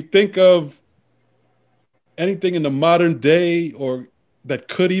you think of anything in the modern day or that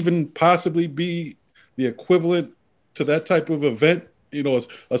could even possibly be the equivalent to that type of event? You know,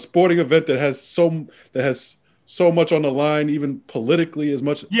 a sporting event that has so much on the line, even politically, as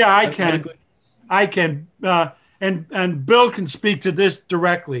much. Yeah, I can. And Bill can speak to this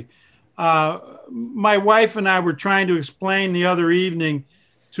directly. My wife and I were trying to explain the other evening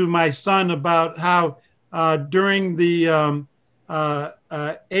to my son about how during the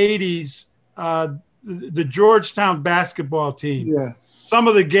 80s, the Georgetown basketball team, some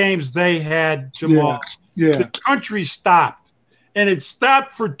of the games they had, Jamal, the country stopped. And it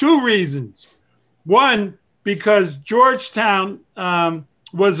stopped for two reasons. One, because Georgetown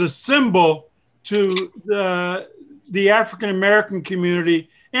was a symbol to the African-American community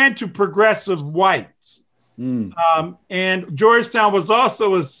and to progressive whites. And Georgetown was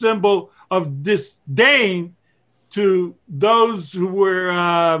also a symbol of disdain to those who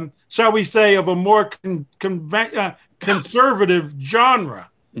were, shall we say, of a more conservative genre.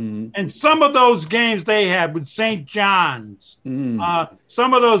 And some of those games they had with St. John's,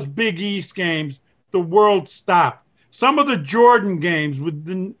 some of those Big East games, the world stopped. Some of the Jordan games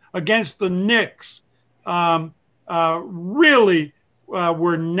against the Knicks really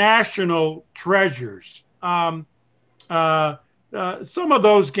were national treasures. Some of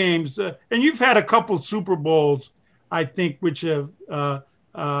those games, and you've had a couple Super Bowls, I think, which have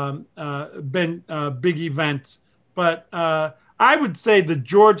been big events, but I would say the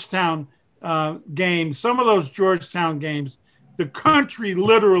Georgetown games, some of those Georgetown games, the country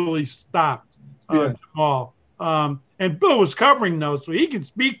literally stopped. Jamal. And Bill was covering those, so he can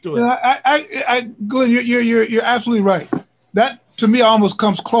speak to it. Glenn, you're absolutely right. That to me almost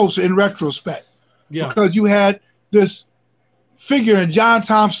comes closer in retrospect. Because you had this figure in John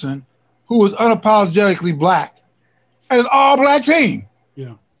Thompson who was unapologetically black, and an all-black team.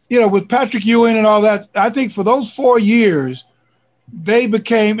 With Patrick Ewing and all that. I think for those 4 years, they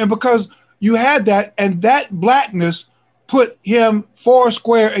became, and because you had that, and that blackness put him four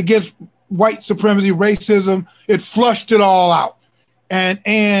square against white supremacy, racism. It flushed it all out. And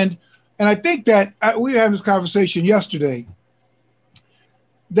I think that we were having this conversation yesterday,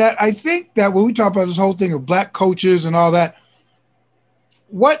 that I think that when we talk about this whole thing of black coaches and all that,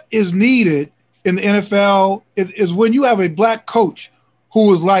 what is needed in the NFL is when you have a black coach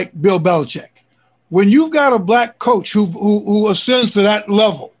who is like Bill Belichick. When you've got a black coach who ascends to that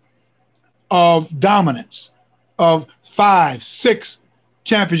level, of dominance, of 5, 6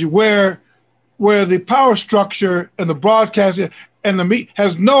 championships, where the power structure and the broadcasting and the meat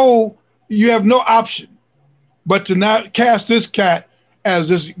you have no option but to not cast this cat as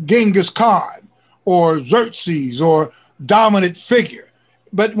this Genghis Khan or Xerxes or dominant figure.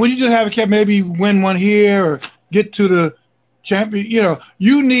 But when you just have a cat maybe win one here or get to the champion,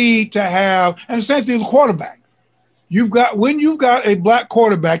 you need to have, and the same thing with the quarterback. When you've got a black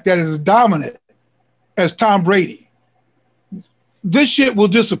quarterback that is as dominant as Tom Brady, this shit will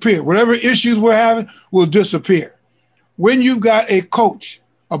disappear. Whatever issues we're having will disappear. When you've got a coach,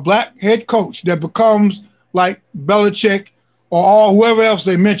 a black head coach that becomes like Belichick or whoever else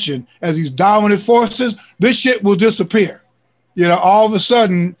they mention as these dominant forces, this shit will disappear. All of a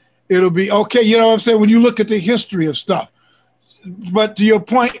sudden it'll be okay. You know what I'm saying? When you look at the history of stuff. But to your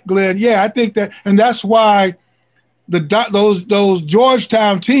point, Glenn, yeah, I think that, and that's why those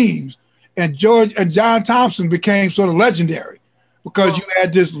Georgetown teams and John Thompson became sort of legendary, because you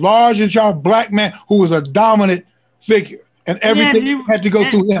had this large and sharp black man who was a dominant figure, and everything had to go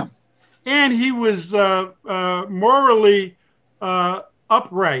through him. And he was morally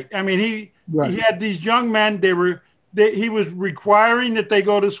upright. I mean, he had these young men. He was requiring that they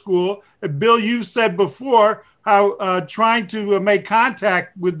go to school. Bill, you said before how trying to make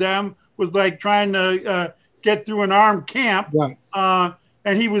contact with them was like trying to get through an armed camp. Right.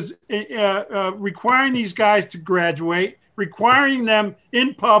 And he was requiring these guys to graduate, requiring them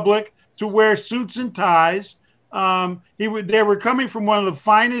in public to wear suits and ties. They were coming from one of the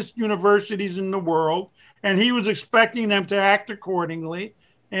finest universities in the world, and he was expecting them to act accordingly.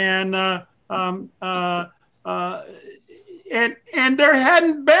 And there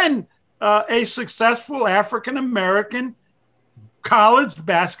hadn't been a successful African-American college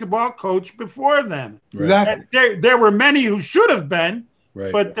basketball coach before them. Right. Exactly. There were many who should have been,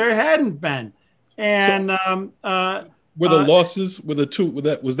 but there hadn't been. And were the losses was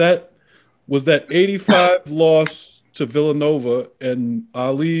that 85 loss to Villanova and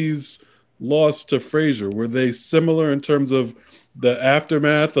Ali's loss to Frazier, were they similar in terms of the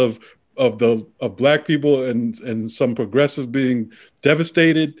aftermath of black people and some progressives being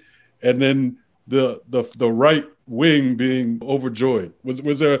devastated, and then the right wing being overjoyed?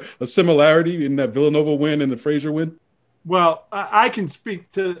 Was there a similarity in that Villanova win and the Frazier win? Well, I can speak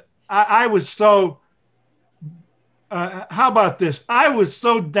to. I was so. How about this? I was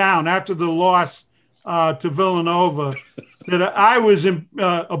so down after the loss to Villanova that I was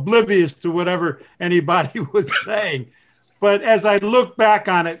oblivious to whatever anybody was saying. But as I look back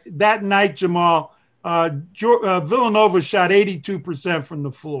on it, that night, Jamal, Villanova shot 82% from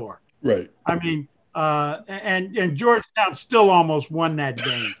the floor. Right. I mean, and Georgetown still almost won that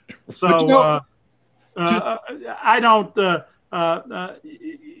game. So I don't.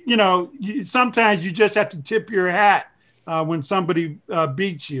 Sometimes you just have to tip your hat when somebody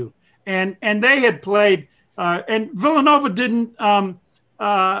beats you. And they had played, and Villanova didn't.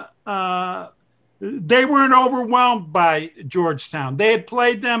 They weren't overwhelmed by Georgetown. They had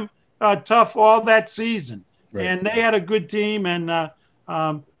played them tough all that season, and they had a good team. And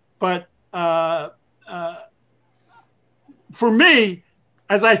but for me,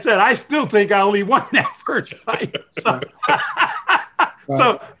 as I said, I still think Ali won that first fight.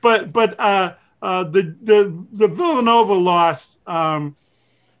 But the Villanova loss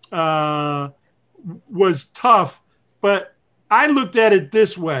was tough. But I looked at it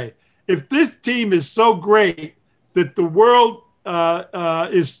this way: if this team is so great that the world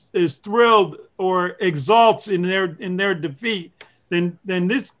is thrilled or exalts in their defeat, then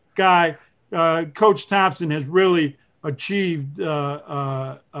this guy, Coach Thompson, has really achieved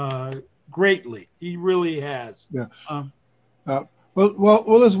greatly. He really has. Yeah. Well,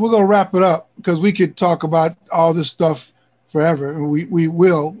 we're gonna wrap it up, because we could talk about all this stuff forever, and we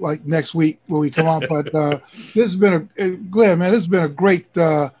will, like next week when we come on. But this has been Glenn, man, this has been a great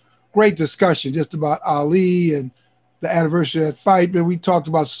discussion just about Ali and the anniversary of that fight. But we talked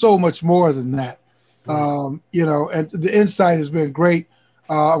about so much more than that, and the insight has been great.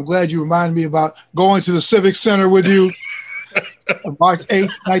 I'm glad you reminded me about going to the Civic Center with you. March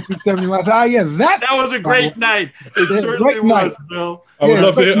 8th, 1971. That was a great night. It certainly was, Bill. I would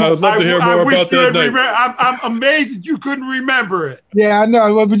love to hear more about that night. I'm amazed that you couldn't remember it. Yeah, I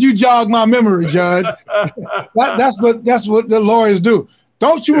know, but you jogged my memory, Judge. That's what the lawyers do.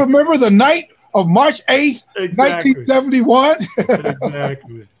 Don't you remember the night of March 8th, 1971?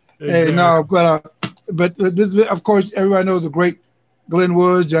 Exactly. Hey, no, but this, of course, everybody knows the great Glenn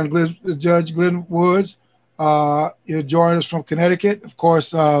Woods, Judge Glenn Woods. Joined us from Connecticut. Of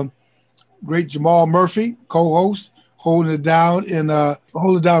course, great Jamal Murphy, co-host, holding it down in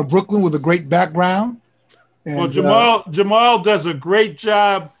Brooklyn with a great background. And, Jamal does a great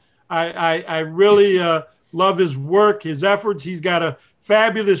job. I really love his work, his efforts. He's got a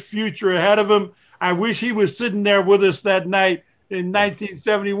fabulous future ahead of him. I wish he was sitting there with us that night in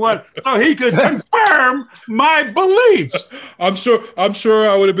 1971 so he could confirm my beliefs. I'm sure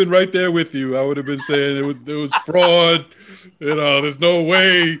I would have been right there with you. I would have been saying it was fraud. There's no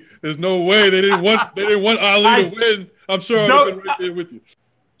way they didn't want Ali to win. I'm sure I would have been right there with you.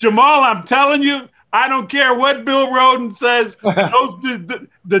 Jamal, I'm telling you, I don't care what Bill Rhoden says.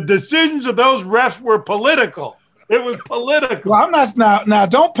 The decisions of those refs were political. It was political. Well, I'm not now.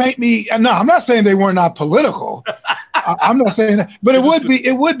 Don't paint me. No, I'm not saying they were not political. I'm not saying that, but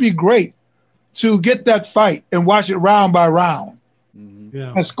it would be great to get that fight and watch it round by round,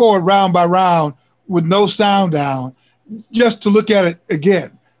 and score it round by round with no sound down, just to look at it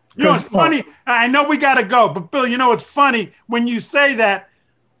again. It's funny. I know we got to go, but Bill, it's funny when you say that.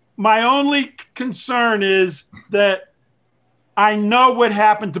 My only concern is that I know what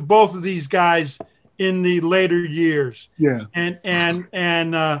happened to both of these guys in the later years. Yeah. And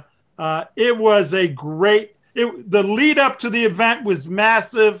it was the lead up to the event was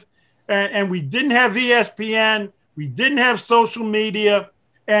massive, and we didn't have ESPN. We didn't have social media,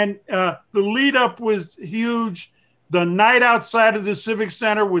 and the lead up was huge. The night outside of the Civic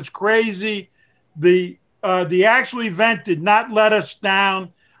Center was crazy. The actual event did not let us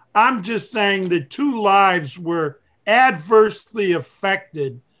down. I'm just saying that two lives were adversely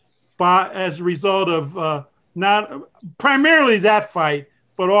affected as a result of not primarily that fight,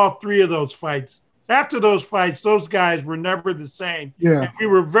 but all three of those fights. After those fights, those guys were never the same. Yeah. And we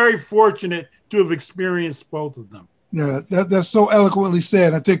were very fortunate to have experienced both of them. Yeah, that's so eloquently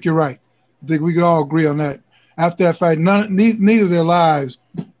said. I think you're right. I think we could all agree on that. After that fight, neither of their lives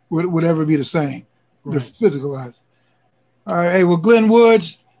would ever be the same, right. Their physical lives. All right, hey, well, Glenn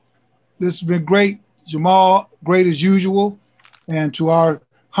Woods, this has been great. Jamal, great as usual. And to our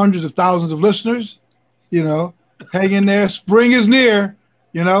hundreds of thousands of listeners, hang in there. Spring is near,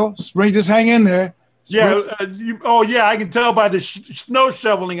 spring, just hang in there. Yeah. I can tell by the snow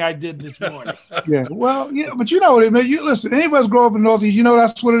shoveling I did this morning. Yeah. Well, but you know what it means. Listen, any of us grow up in the Northeast,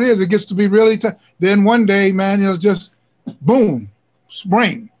 that's what it is. It gets to be really tough. Then one day, man, just boom,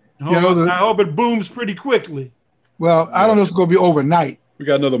 spring. I hope it booms pretty quickly. Well, I don't know if it's going to be overnight. We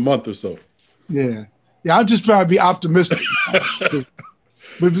got another month or so. Yeah. I'm just trying to be optimistic.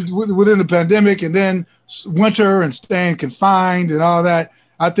 Within the pandemic and then winter and staying confined and all that,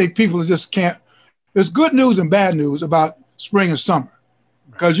 I think people just can't. There's good news and bad news about spring and summer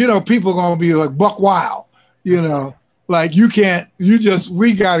because, people are going to be like buck wild, like we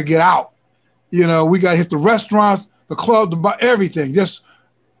got to get out. We got to hit the restaurants, the club, the bar, everything. Just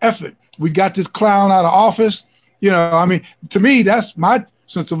effort. We got this clown out of office. To me, that's my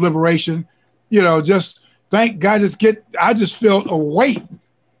sense of liberation. Just thank God. I just felt a weight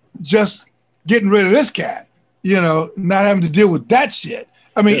just getting rid of this cat. Not having to deal with that shit.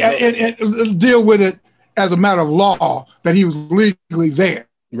 I mean, and deal with it as a matter of law that he was legally there.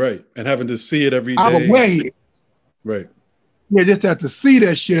 Right, and having to see it every day. I'm away. Right. Yeah, just have to see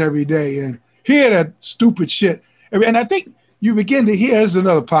that shit every day and hear that stupid shit. And I think you begin to hear, this is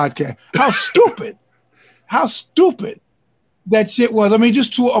another podcast, how stupid that shit was. I mean,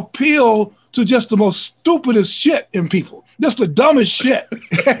 just to appeal to just the most stupidest shit in people. Just the dumbest shit.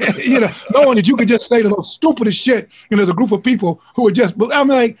 Knowing that you could just say the most stupidest shit and there's a group of people who are just, I'm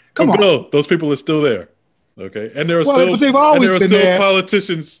like, come on. No, those people are still there. Okay. And there are still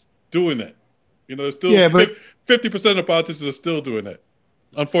politicians doing that. There's still 50% of politicians are still doing that.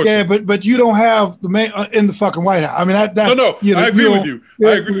 Unfortunately. Yeah, but you don't have the man in the fucking White House. I mean, that's I agree with you.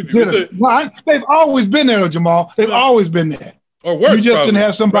 They've always been there, Jamal. They've always been there. Or worse, you just didn't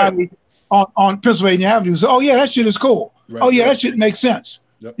have somebody on Pennsylvania Avenue say, "Oh yeah, that shit is cool. Right, that shit makes sense."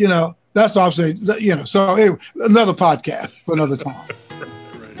 Yep. That's all I'm saying. So anyway, another podcast for another time.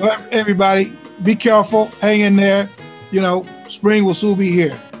 Right. Well, everybody, be careful. Hang in there. Spring will soon be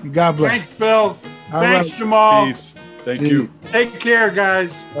here. God bless. Thanks, Bill. Thanks, Jamal. Peace. Thank you. Take care,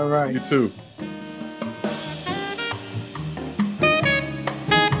 guys. All right. You too.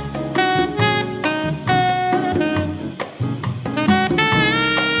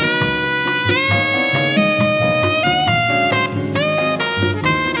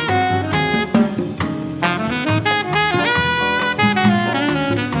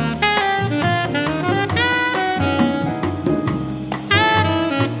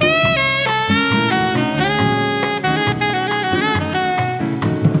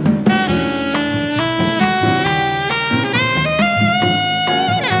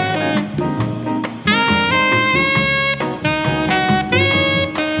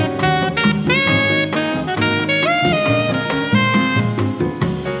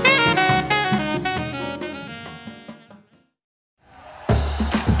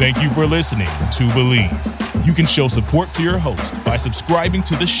 Thank you for listening to Believe. You can show support to your host by subscribing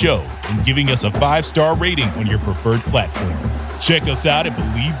to the show and giving us a 5-star rating on your preferred platform. Check us out at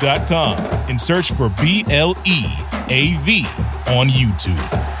Believe.com and search for BLEAV on YouTube.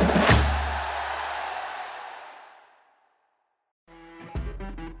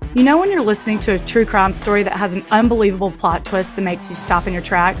 You know when you're listening to a true crime story that has an unbelievable plot twist that makes you stop in your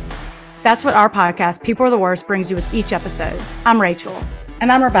tracks? That's what our podcast, People Are the Worst, brings you with each episode. I'm Rachel.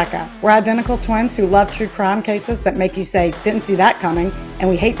 And I'm Rebecca. We're identical twins who love true crime cases that make you say, didn't see that coming, and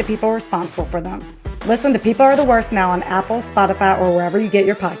we hate the people responsible for them. Listen to People Are the Worst now on Apple, Spotify, or wherever you get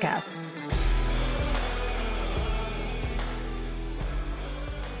your podcasts.